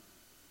anything.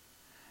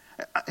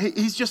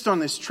 He's just on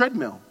this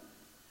treadmill.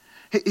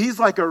 He's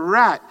like a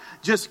rat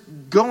just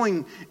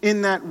going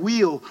in that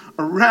wheel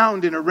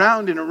around and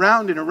around and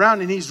around and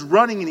around. And he's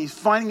running and he's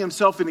finding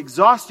himself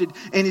exhausted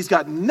and he's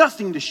got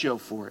nothing to show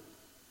for it.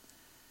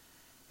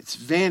 It's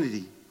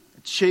vanity,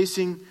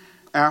 chasing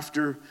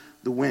after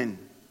the wind.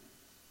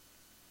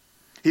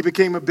 He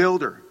became a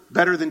builder,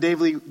 better than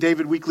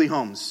David Weekley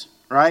Homes,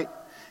 right?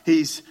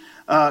 He's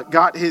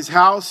got his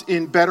house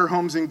in Better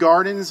Homes and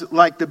Gardens,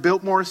 like the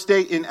Biltmore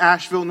Estate in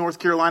Asheville, North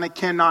Carolina,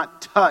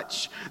 cannot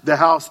touch the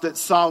house that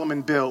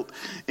Solomon built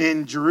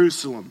in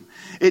Jerusalem.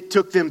 It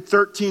took them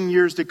 13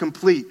 years to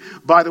complete.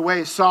 By the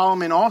way,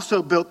 Solomon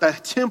also built the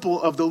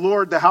temple of the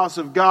Lord, the house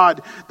of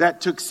God. That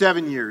took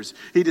 7 years.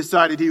 He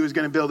decided he was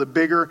going to build a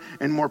bigger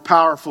and more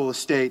powerful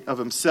estate of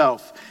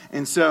himself.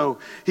 And so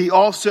he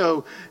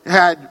also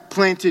had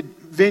planted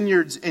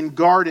vineyards and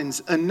gardens,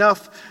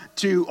 enough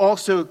to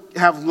also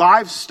have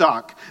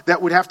livestock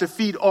that would have to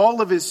feed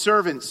all of his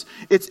servants.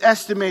 It's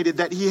estimated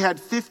that he had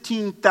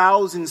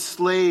 15,000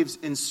 slaves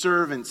and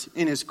servants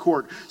in his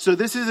court. So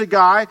this is a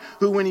guy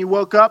who, when he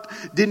woke up,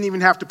 didn't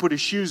even have to put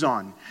his shoes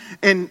on.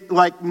 And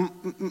like,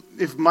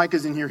 if Mike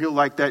is in here, he'll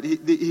like that.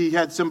 He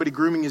had somebody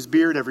grooming his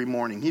beard every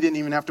morning. He didn't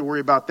even have to worry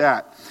about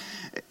that.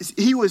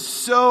 He was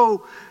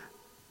so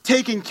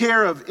taken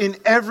care of in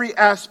every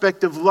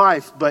aspect of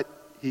life, but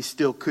he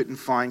still couldn't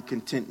find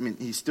contentment.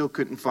 He still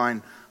couldn't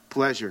find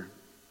pleasure.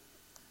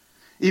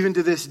 Even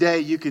to this day,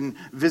 you can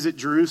visit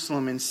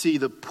Jerusalem and see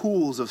the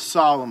pools of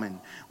Solomon,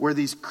 where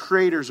these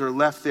craters are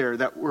left there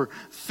that were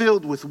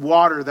filled with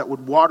water that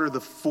would water the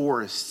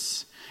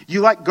forests. You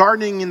like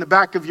gardening in the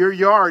back of your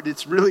yard,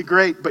 it's really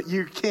great, but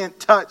you can't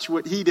touch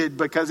what he did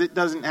because it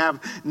doesn't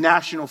have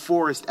national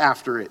forest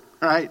after it,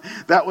 right?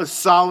 That was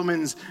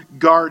Solomon's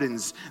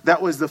gardens.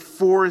 That was the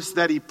forest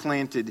that he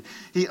planted.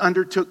 He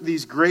undertook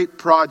these great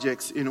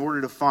projects in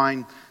order to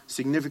find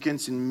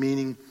significance and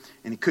meaning,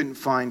 and he couldn't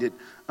find it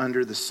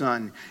under the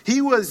sun. He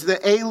was the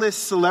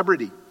A-list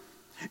celebrity.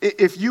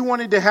 If you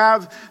wanted to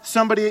have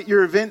somebody at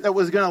your event that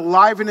was going to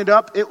liven it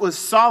up, it was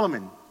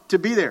Solomon to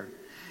be there.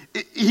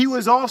 He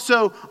was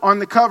also on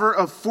the cover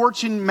of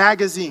Fortune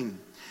magazine.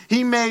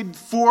 He made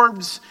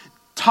Forbes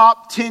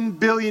top 10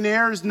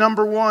 billionaires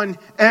 #1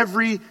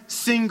 every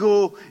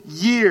single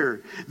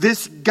year.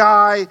 This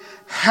guy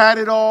had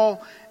it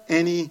all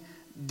and he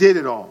did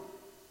it all.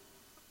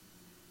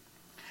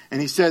 And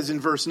he says in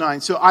verse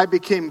 9, so I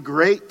became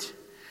great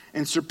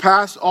and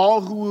surpassed all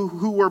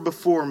who were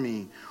before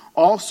me.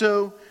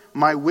 Also,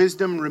 my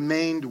wisdom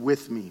remained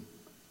with me.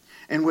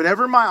 And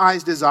whatever my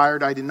eyes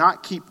desired, I did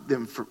not keep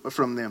them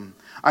from them.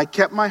 I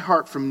kept my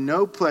heart from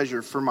no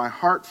pleasure, for my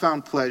heart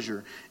found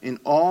pleasure in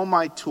all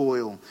my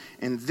toil,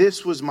 and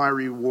this was my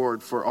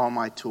reward for all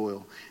my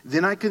toil.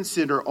 Then I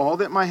consider all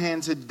that my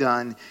hands had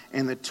done,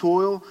 and the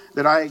toil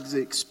that I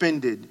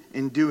expended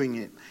in doing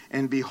it.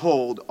 And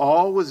behold,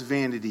 all was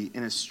vanity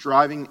and a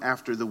striving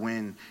after the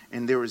wind,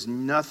 and there was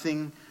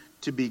nothing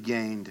to be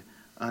gained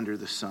under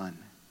the sun.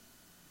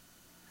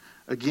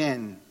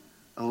 Again,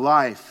 a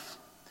life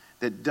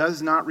that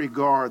does not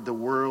regard the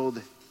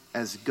world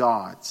as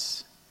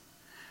God's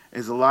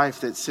is a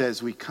life that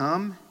says we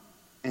come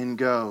and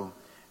go,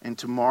 and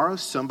tomorrow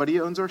somebody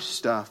owns our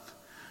stuff,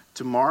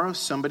 tomorrow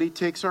somebody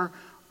takes our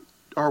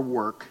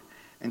work,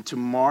 and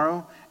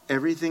tomorrow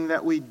everything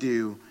that we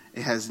do,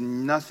 it has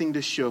nothing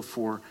to show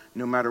for,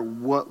 no matter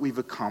what we've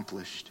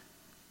accomplished.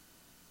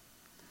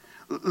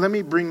 Let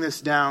me bring this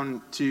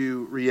down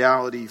to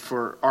reality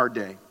for our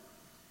day.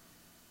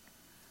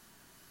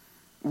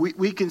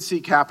 We can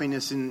seek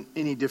happiness in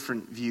any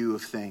different view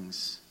of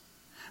things.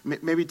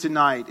 Maybe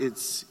tonight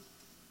it's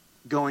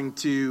going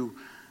to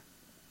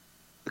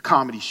a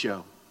comedy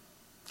show.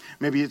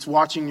 Maybe it's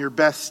watching your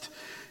best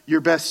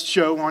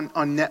show on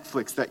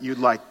Netflix that you'd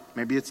like.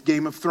 Maybe it's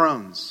Game of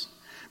Thrones.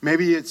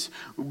 Maybe it's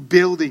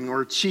building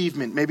or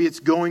achievement. Maybe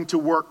it's going to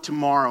work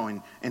tomorrow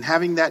and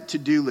having that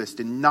to-do list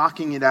and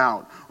knocking it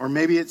out. Or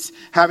maybe it's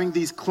having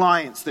these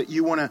clients that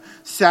you want to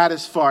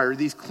satisfy, or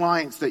these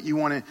clients that you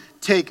want to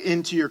take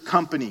into your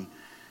company.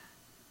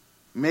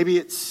 Maybe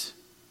it's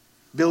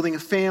building a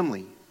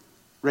family.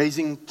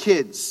 raising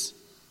kids.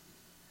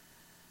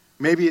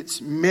 Maybe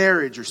it's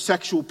marriage or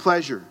sexual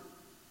pleasure.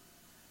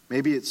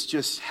 Maybe it's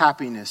just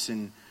happiness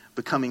and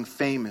becoming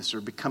famous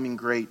or becoming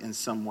great in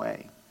some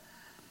way.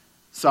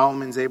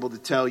 Solomon's able to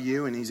tell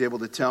you, and he's able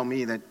to tell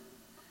me, that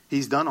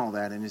he's done all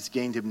that and it's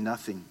gained him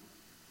nothing.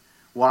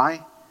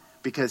 Why?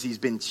 Because he's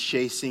been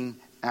chasing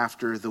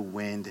after the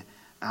wind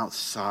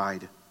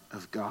outside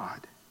of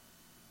God.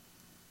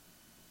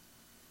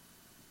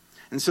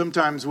 And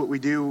sometimes what we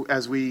do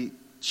as we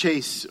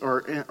chase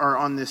or are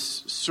on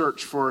this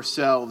search for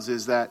ourselves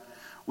is that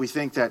we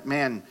think that,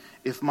 man,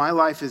 if my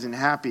life isn't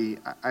happy,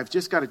 I've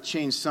just got to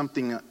change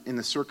something in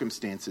the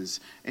circumstances.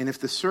 And if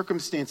the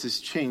circumstances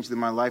change, then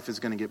my life is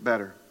going to get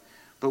better.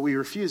 But we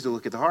refuse to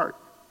look at the heart.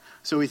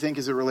 So we think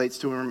as it relates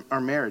to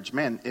our marriage,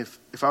 man, if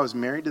I was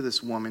married to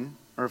this woman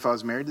or if I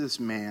was married to this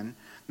man,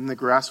 then the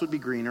grass would be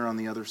greener on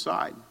the other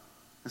side.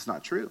 That's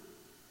not true.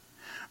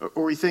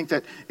 Or we think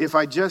that if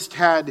I just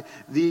had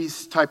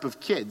these type of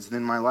kids,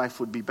 then my life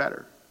would be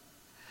better.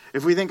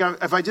 If we think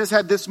if I just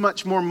had this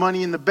much more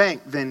money in the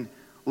bank, then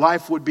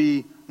life would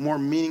be more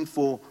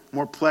meaningful,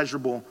 more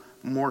pleasurable,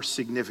 more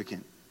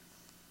significant.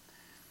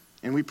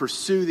 And we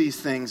pursue these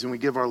things and we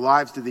give our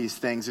lives to these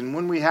things. And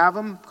when we have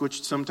them,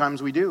 which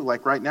sometimes we do,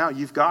 like right now,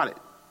 you've got it.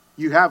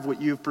 You have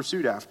what you've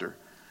pursued after.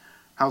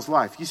 How's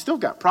life? You still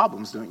got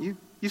problems, don't you?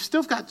 You've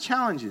still got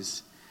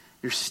challenges.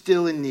 You're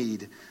still in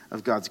need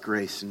of God's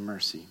grace and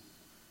mercy.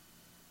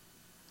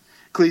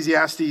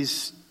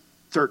 Ecclesiastes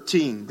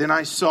 13. Then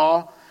I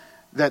saw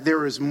that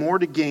there is more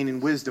to gain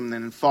in wisdom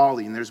than in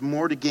folly, and there's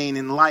more to gain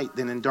in light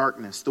than in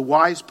darkness. The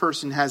wise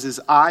person has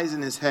his eyes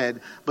in his head,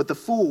 but the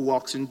fool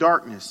walks in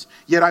darkness.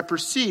 Yet I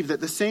perceive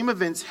that the same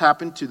events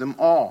happen to them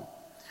all.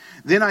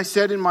 Then I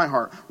said in my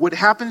heart, what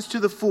happens to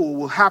the fool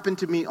will happen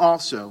to me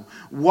also.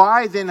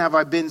 Why then have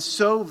I been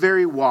so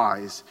very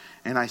wise?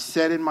 And I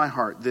said in my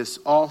heart, this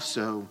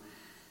also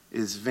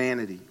is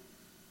vanity.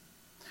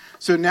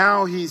 So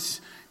now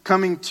he's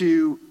coming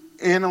to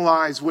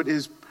analyze what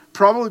has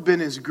probably been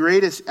his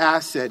greatest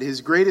asset, his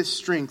greatest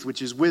strength,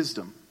 which is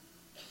wisdom.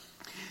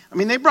 I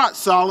mean, they brought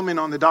Solomon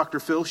on the Dr.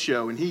 Phil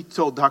show, and he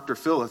told Dr.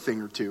 Phil a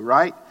thing or two,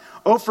 right?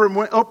 Oprah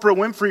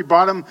Winfrey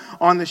brought him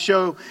on the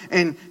show,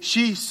 and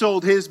she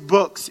sold his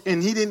books,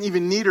 and he didn't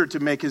even need her to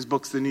make his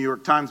books the New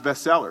York Times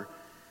bestseller.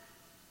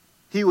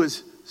 He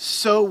was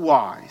so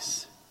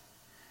wise,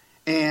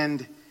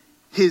 and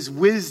his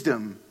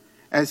wisdom,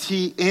 as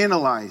he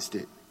analyzed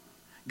it,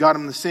 got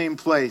him the same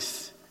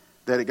place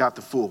that it got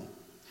the fool.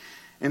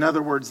 In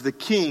other words, the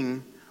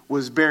king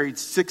was buried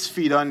 6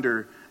 feet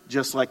under,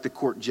 just like the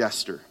court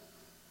jester.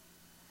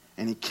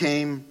 And he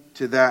came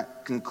to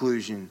that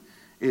conclusion.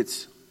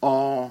 It's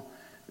all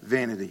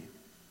vanity.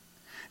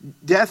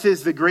 Death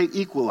is the great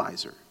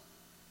equalizer.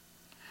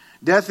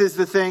 Death is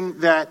the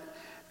thing that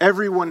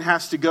everyone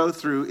has to go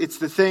through. It's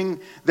the thing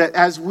that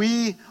as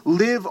we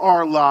live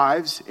our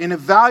lives and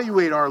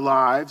evaluate our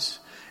lives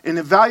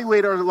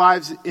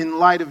in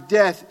light of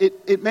death,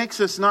 it makes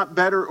us not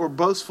better or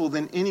boastful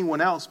than anyone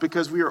else,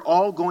 because we are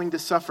all going to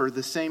suffer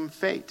the same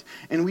fate.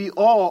 And we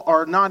all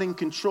are not in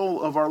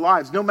control of our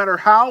lives. No matter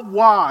how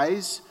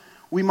wise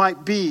we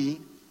might be,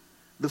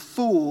 the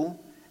fool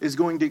is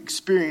going to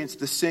experience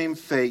the same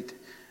fate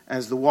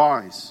as the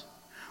wise.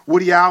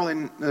 Woody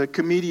Allen, a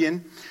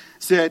comedian,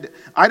 said,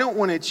 I don't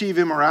want to achieve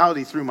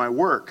immorality through my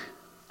work.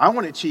 I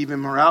want to achieve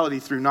immorality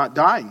through not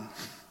dying.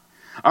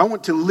 I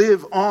want to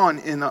live on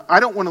I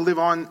don't want to live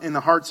on in the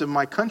hearts of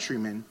my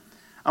countrymen.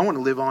 I want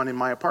to live on in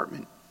my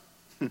apartment.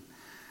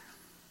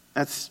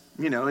 That's,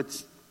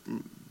 it's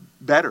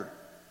better.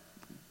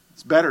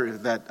 It's better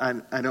that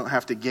I don't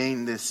have to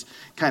gain this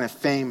kind of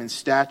fame and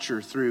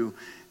stature through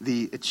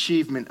the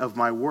achievement of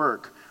my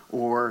work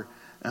or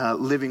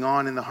living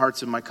on in the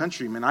hearts of my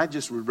countrymen. I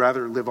just would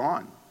rather live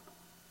on.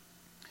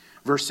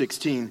 Verse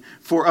 16,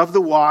 for of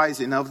the wise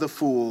and of the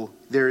fool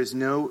there is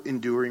no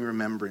enduring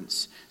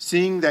remembrance,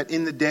 seeing that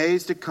in the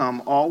days to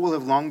come all will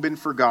have long been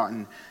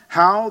forgotten.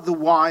 How the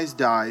wise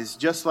dies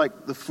just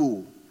like the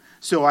fool.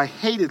 So I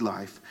hated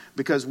life,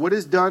 because what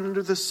is done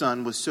under the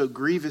sun was so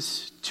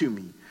grievous to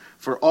me.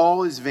 For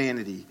all is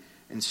vanity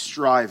and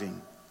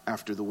striving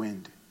after the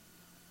wind.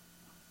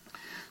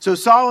 So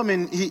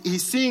Solomon,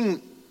 he's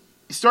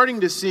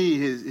starting to see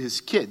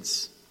his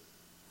kids.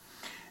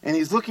 And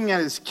he's looking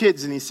at his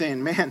kids and he's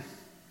saying, man,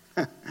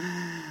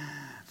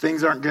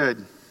 things aren't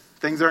good.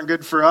 Things aren't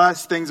good for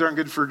us. Things aren't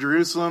good for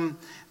Jerusalem.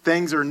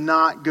 Things are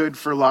not good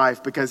for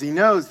life, because he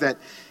knows that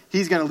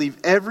he's going to leave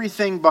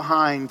everything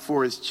behind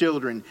for his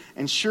children.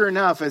 And sure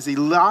enough, as he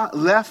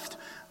left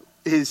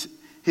his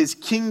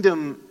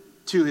kingdom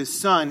to his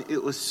son,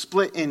 it was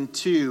split in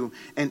two,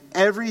 and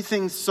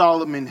everything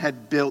Solomon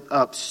had built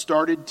up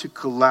started to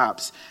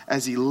collapse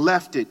as he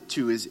left it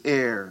to his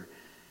heir.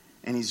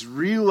 And he's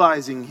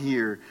realizing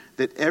here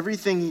that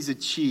everything he's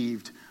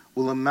achieved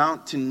will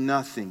amount to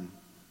nothing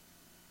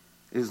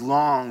as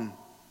long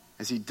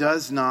as he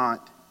does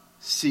not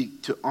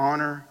seek to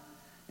honor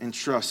and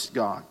trust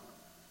God.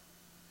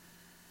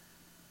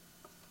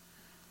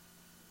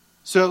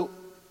 So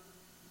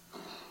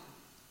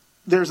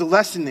there's a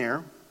lesson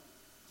there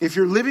If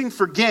you're living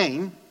for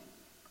gain,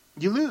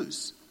 you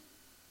lose.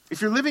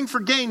 If you're living for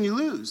gain, you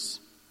lose.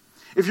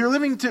 If you're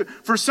living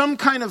for some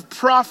kind of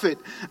profit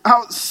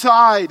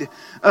outside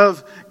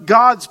of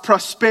God's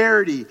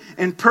prosperity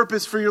and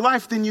purpose for your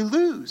life, then you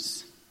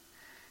lose.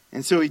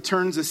 And so he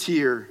turns us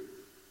here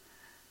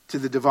to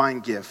the divine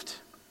gift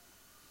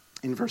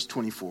in verse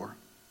 24.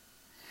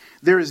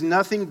 There is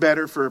nothing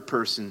better for a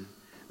person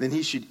than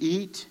he should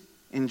eat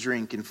and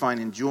drink and find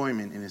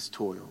enjoyment in his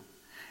toil.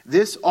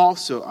 This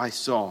also I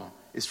saw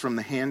is from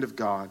the hand of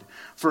God.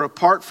 For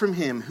apart from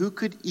him, who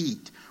could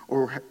eat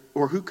or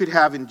who could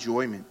have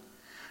enjoyment?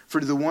 For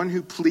to the one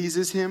who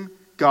pleases him,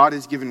 God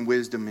has given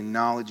wisdom and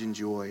knowledge and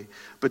joy.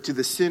 But to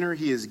the sinner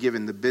he has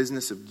given the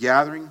business of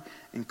gathering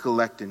and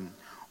collecting,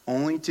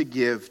 only to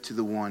give to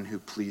the one who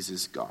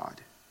pleases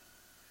God.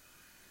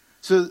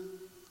 So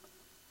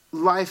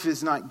life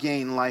is not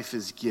gain, life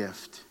is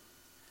gift.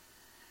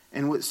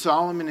 And what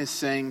Solomon is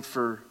saying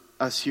for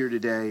us here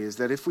today is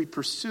that if we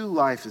pursue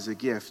life as a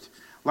gift,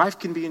 life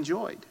can be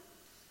enjoyed.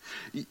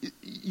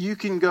 You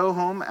can go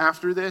home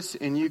after this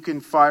and you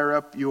can fire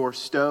up your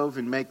stove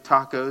and make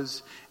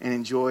tacos and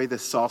enjoy the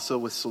salsa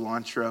with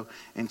cilantro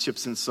and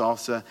chips and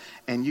salsa.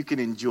 And you can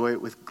enjoy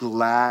it with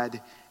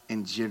glad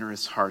and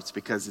generous hearts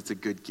because it's a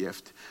good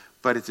gift.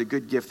 But it's a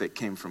good gift that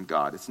came from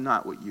God. It's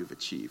not what you've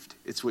achieved.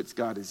 It's what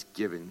God has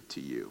given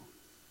to you.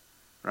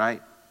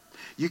 Right?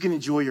 You can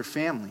enjoy your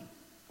family.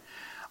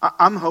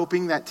 I'm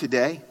hoping that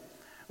today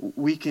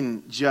we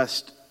can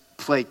just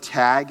play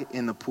tag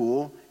in the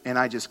pool and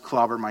I just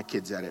clobber my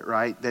kids at it,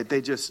 right? That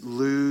they just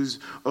lose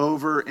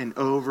over and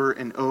over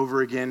and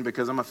over again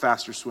because I'm a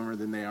faster swimmer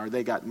than they are.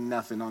 They got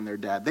nothing on their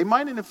dad. They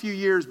might in a few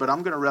years, but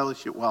I'm going to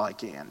relish it while I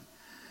can.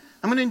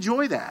 I'm going to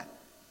enjoy that.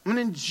 I'm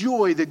going to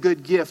enjoy the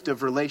good gift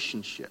of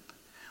relationship.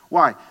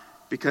 Why?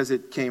 Because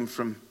it came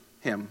from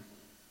him,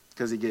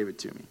 because he gave it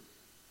to me.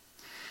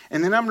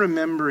 And then I'm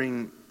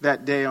remembering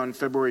that day on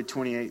February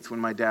 28th when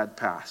my dad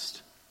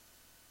passed.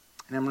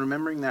 And I'm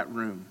remembering that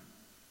room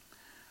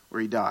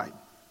where he died.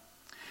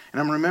 And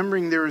I'm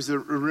remembering there was a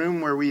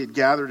room where we had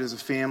gathered as a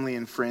family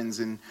and friends,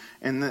 and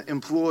the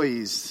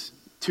employees,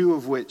 2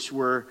 of which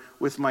were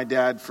with my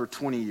dad for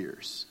 20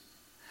 years,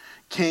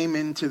 came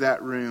into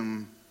that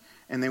room,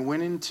 and they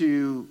went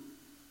into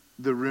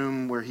the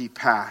room where he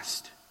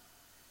passed,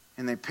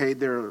 and they paid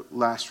their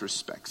last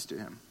respects to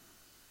him.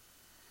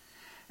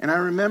 And I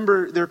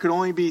remember there could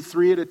only be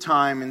 3 at a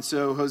time, and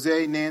so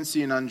Jose,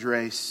 Nancy, and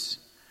Andres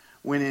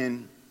went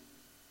in.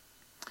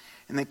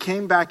 And they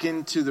came back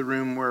into the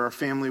room where our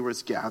family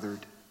was gathered.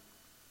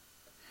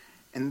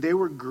 And they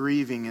were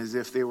grieving as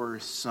if they were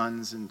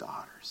sons and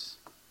daughters.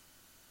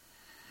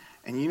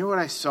 And you know what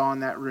I saw in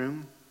that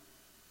room?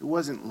 It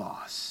wasn't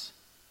loss.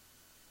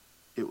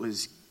 It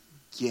was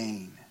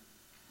gain.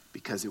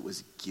 Because it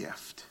was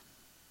gift.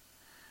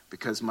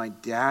 Because my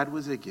dad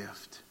was a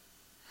gift.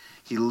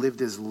 He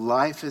lived his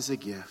life as a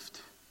gift.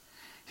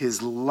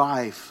 His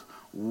life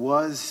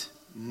was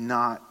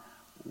not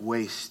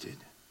wasted.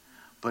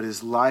 But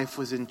his life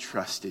was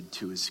entrusted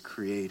to his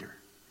Creator.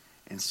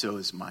 And so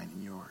is mine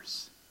and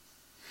yours.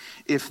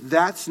 If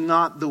that's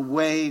not the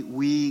way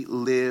we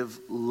live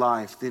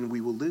life, then we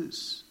will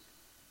lose.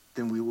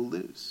 Then we will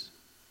lose.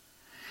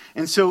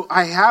 And so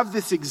I have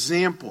this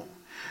example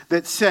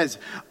that says,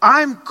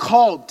 I'm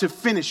called to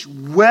finish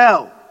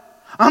well.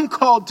 I'm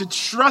called to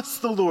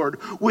trust the Lord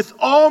with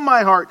all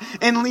my heart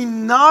and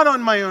lean not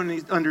on my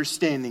own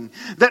understanding.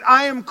 That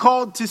I am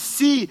called to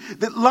see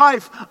that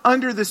life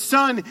under the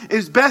sun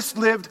is best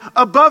lived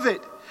above it.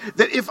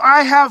 That if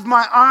I have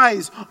my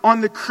eyes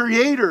on the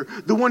Creator,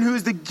 the one who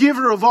is the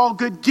giver of all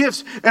good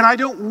gifts, and I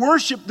don't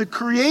worship the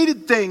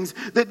created things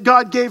that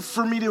God gave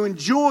for me to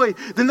enjoy,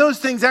 then those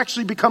things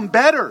actually become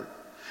better.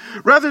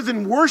 Rather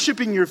than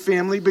worshiping your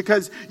family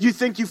because you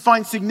think you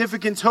find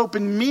significance, hope,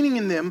 and meaning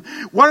in them,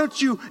 why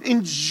don't you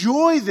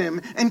enjoy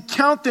them and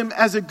count them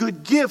as a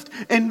good gift?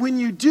 And when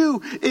you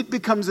do, it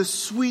becomes a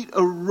sweet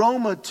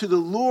aroma to the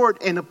Lord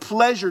and a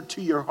pleasure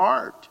to your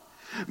heart.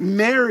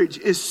 Marriage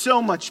is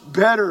so much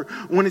better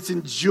when it's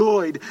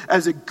enjoyed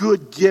as a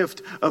good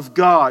gift of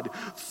God.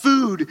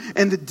 Food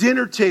and the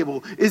dinner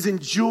table is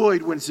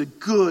enjoyed when it's a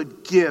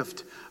good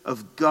gift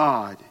of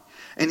God.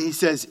 And he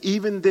says,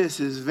 even this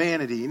is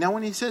vanity. Now,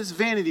 when he says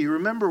vanity,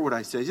 remember what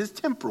I said. It's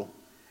temporal.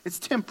 It's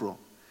temporal.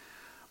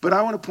 But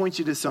I want to point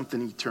you to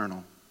something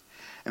eternal.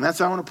 And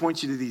I want to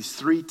point you to these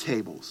 3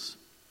 tables.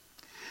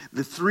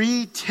 The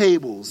 3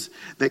 tables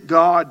that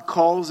God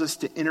calls us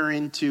to enter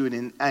into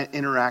and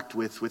interact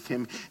with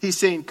him. He's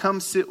saying, come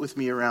sit with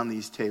me around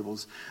these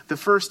tables. The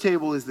first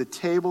table is the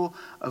table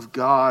of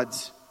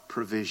God's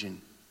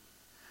provision.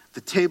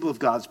 The table of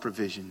God's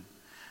provision,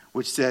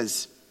 which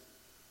says,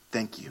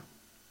 thank you.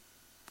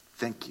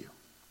 Thank you.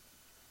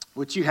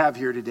 What you have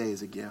here today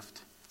is a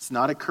gift. It's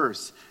not a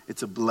curse.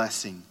 It's a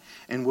blessing.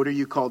 And what are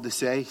you called to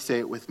say? Say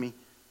it with me.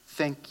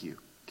 Thank you.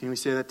 Can we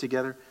say that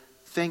together?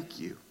 Thank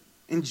you.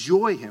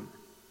 Enjoy him.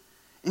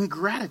 In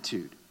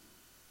gratitude.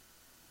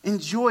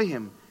 Enjoy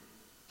him.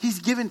 He's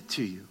given it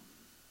to you.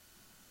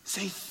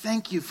 Say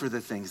thank you for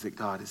the things that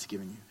God has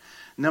given you.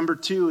 Number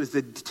 2 is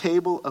the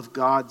table of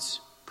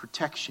God's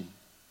protection.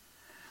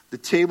 The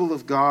table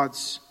of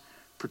God's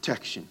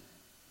protection.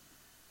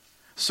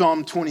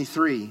 Psalm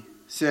 23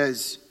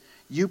 says,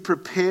 you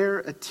prepare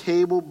a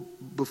table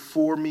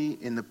before me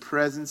in the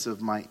presence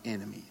of my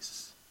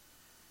enemies.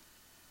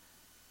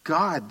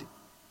 God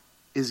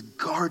is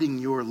guarding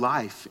your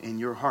life and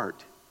your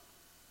heart.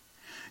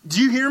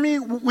 Do you hear me?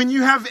 When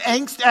you have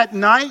angst at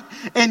night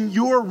and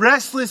your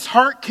restless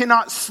heart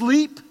cannot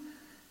sleep,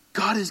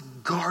 God is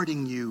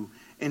guarding you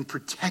and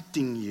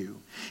protecting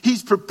you.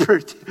 He's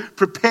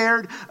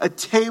prepared a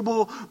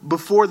table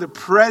before the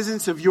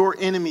presence of your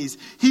enemies.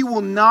 He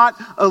will not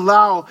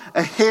allow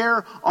a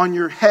hair on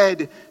your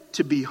head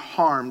to be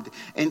harmed.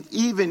 And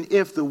even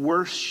if the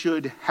worst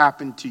should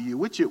happen to you,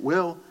 which it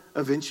will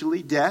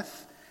eventually,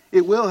 death,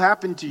 it will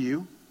happen to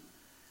you,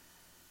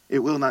 it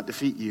will not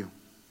defeat you.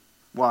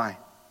 Why?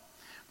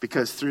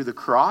 Because through the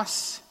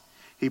cross,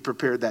 he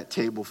prepared that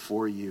table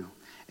for you.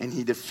 And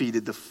he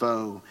defeated the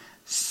foe,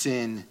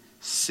 sin,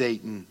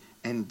 Satan,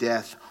 and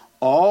death,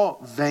 all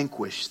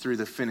vanquished through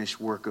the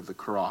finished work of the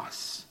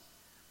cross,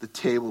 the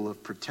table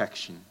of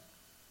protection.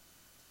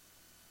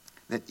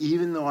 That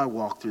even though I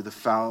walk through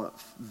the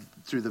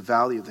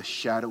valley of the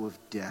shadow of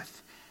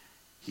death,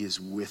 he is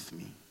with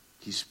me.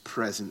 He's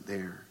present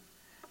there,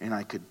 and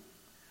I could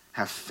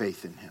have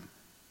faith in him.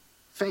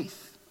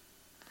 Faith.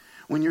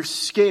 When you're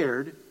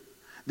scared,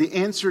 the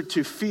answer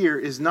to fear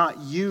is not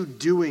you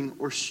doing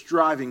or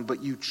striving,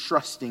 but you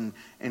trusting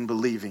and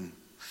believing.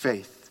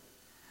 Faith.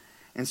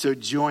 And so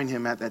join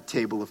him at that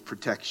table of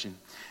protection.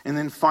 And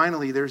then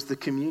finally, there's the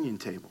communion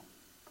table.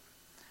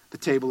 The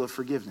table of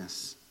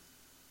forgiveness.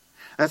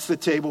 That's the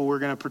table we're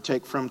going to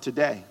partake from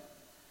today.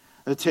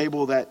 The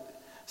table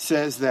that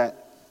says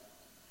that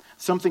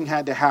something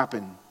had to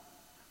happen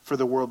for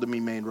the world to be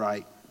made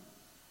right.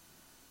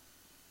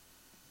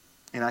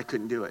 And I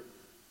couldn't do it.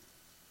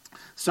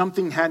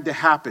 Something had to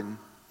happen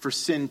for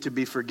sin to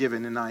be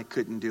forgiven, and I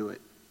couldn't do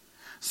it.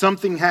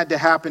 Something had to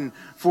happen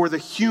for the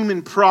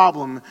human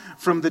problem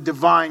from the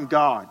divine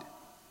God.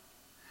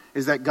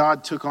 Is that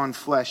God took on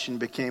flesh and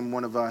became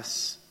one of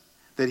us.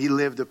 That he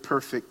lived a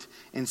perfect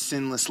and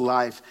sinless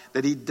life.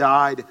 That he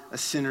died a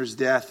sinner's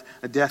death.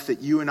 A death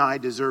that you and I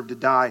deserve to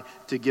die.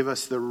 To give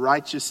us the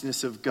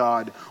righteousness of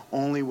God.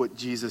 Only what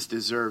Jesus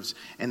deserves.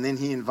 And then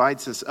he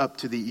invites us up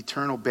to the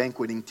eternal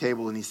banqueting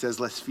table. And he says,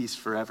 let's feast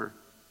forever.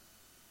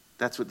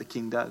 That's what the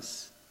king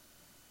does.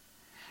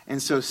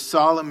 And so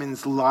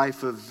Solomon's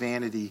life of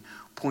vanity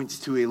points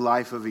to a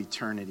life of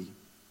eternity.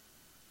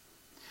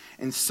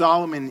 And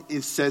Solomon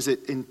says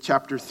it in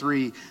chapter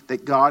 3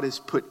 that God has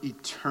put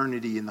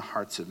eternity in the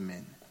hearts of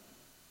men.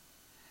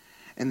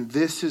 And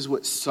this is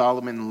what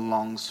Solomon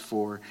longs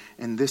for.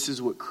 And this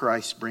is what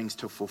Christ brings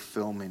to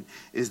fulfillment.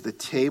 Is the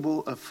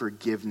table of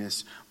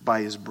forgiveness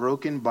by his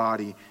broken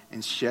body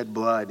and shed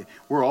blood.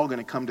 We're all going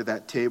to come to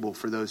that table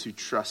for those who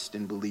trust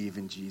and believe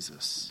in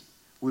Jesus.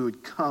 We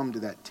would come to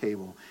that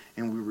table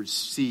and we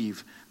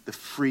receive the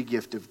free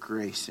gift of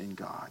grace in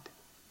God.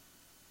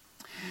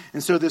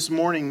 And so this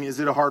morning, is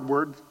it a hard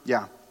word?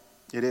 Yeah,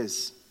 it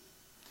is.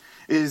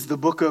 Is the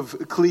book of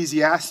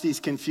Ecclesiastes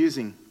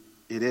confusing?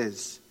 It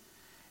is.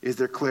 Is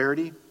there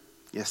clarity?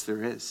 Yes,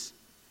 there is.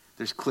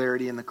 There's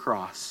clarity in the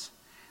cross.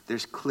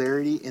 There's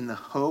clarity in the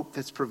hope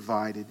that's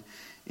provided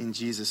in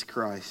Jesus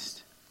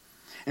Christ.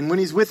 And when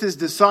he's with his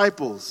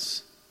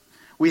disciples,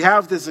 we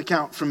have this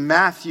account from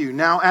Matthew.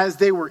 Now, as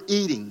they were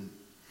eating,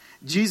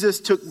 Jesus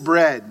took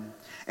bread,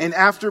 and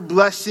after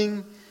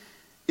blessing,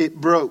 it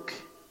broke.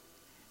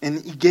 And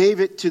he gave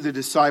it to the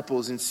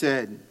disciples and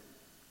said,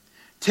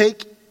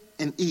 take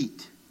and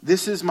eat.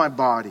 This is my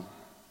body.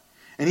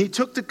 And he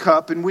took the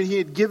cup, and when he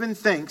had given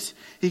thanks,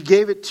 he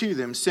gave it to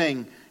them,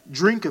 saying,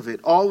 drink of it,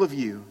 all of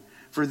you.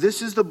 For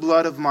this is the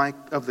blood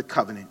of the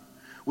covenant,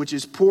 which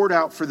is poured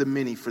out for the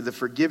many for the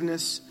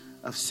forgiveness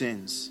of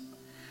sins.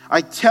 I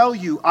tell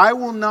you, I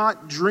will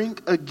not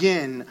drink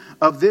again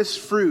of this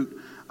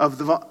fruit of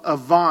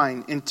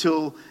vine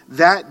until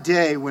that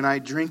day when I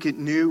drink it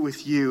new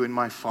with you in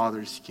my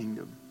Father's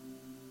kingdom.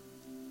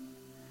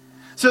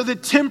 So the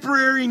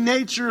temporary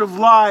nature of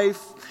life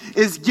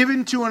is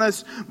given to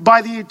us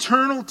by the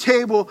eternal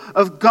table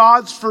of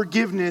God's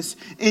forgiveness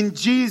in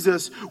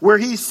Jesus, where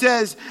he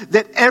says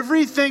that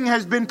everything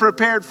has been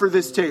prepared for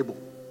this table.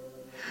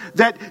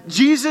 That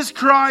Jesus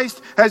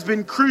Christ has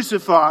been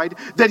crucified,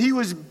 that he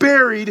was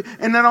buried,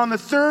 and that on the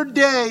third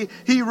day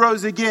he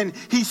rose again.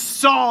 He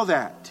saw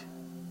that.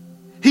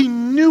 He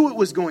knew it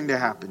was going to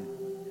happen.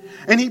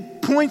 And he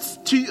points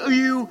to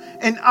you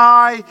and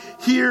I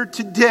here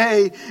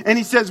today, and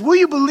he says, will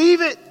you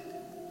believe it?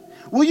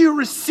 Will you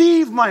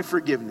receive my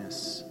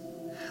forgiveness?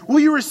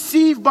 Will you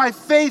receive by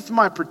faith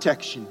my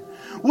protection?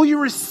 Will you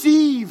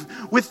receive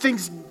with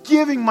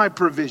thanksgiving my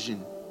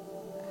provision?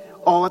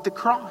 All at the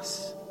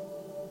cross.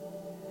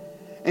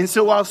 And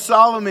so while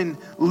Solomon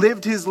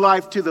lived his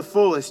life to the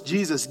fullest,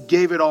 Jesus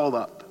gave it all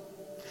up.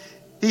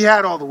 He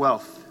had all the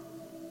wealth.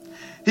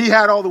 He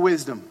had all the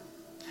wisdom.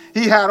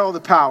 He had all the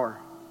power.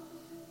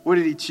 What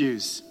did he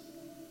choose?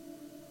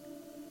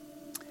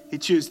 He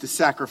chose to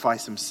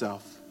sacrifice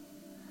himself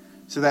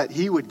so that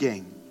he would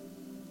gain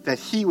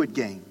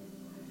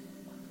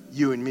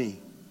you and me,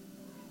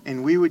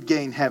 and we would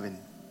gain heaven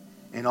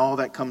and all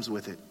that comes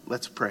with it.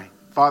 Let's pray.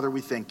 Father,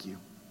 we thank you.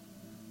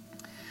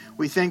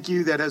 We thank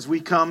you that as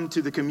we come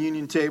to the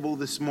communion table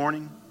this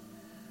morning,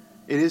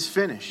 it is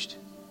finished.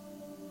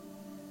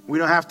 We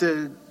don't have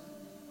to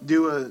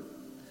do a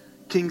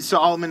King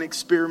Solomon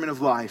experiment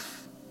of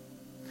life.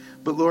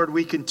 But Lord,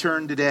 we can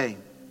turn today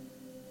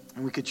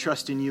and we could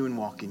trust in you and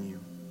walk in you.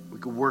 We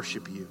could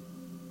worship you.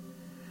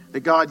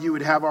 That God, you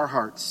would have our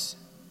hearts.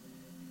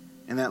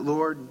 And that,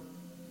 Lord,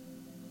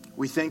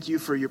 we thank you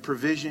for your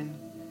provision,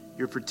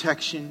 your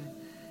protection,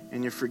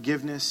 and your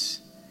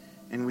forgiveness.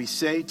 And we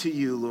say to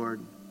you,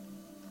 Lord,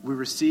 we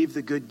receive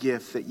the good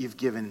gift that you've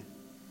given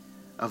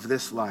of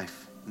this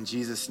life. In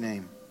Jesus'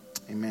 name,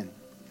 amen.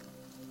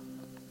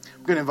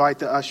 I'm going to invite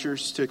the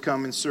ushers to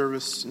come and serve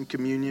us in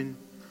communion.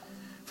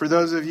 For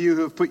those of you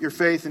who have put your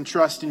faith and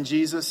trust in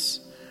Jesus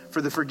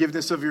for the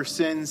forgiveness of your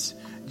sins,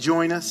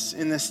 join us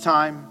in this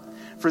time.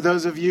 For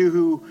those of you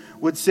who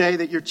would say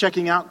that you're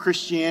checking out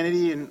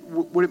Christianity and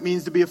what it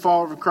means to be a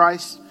follower of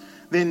Christ,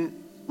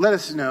 then let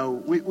us know.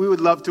 We would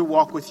love to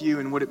walk with you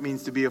in what it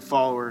means to be a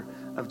follower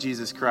of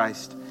Jesus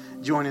Christ.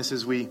 Join us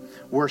as we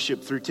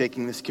worship through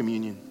taking this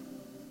communion.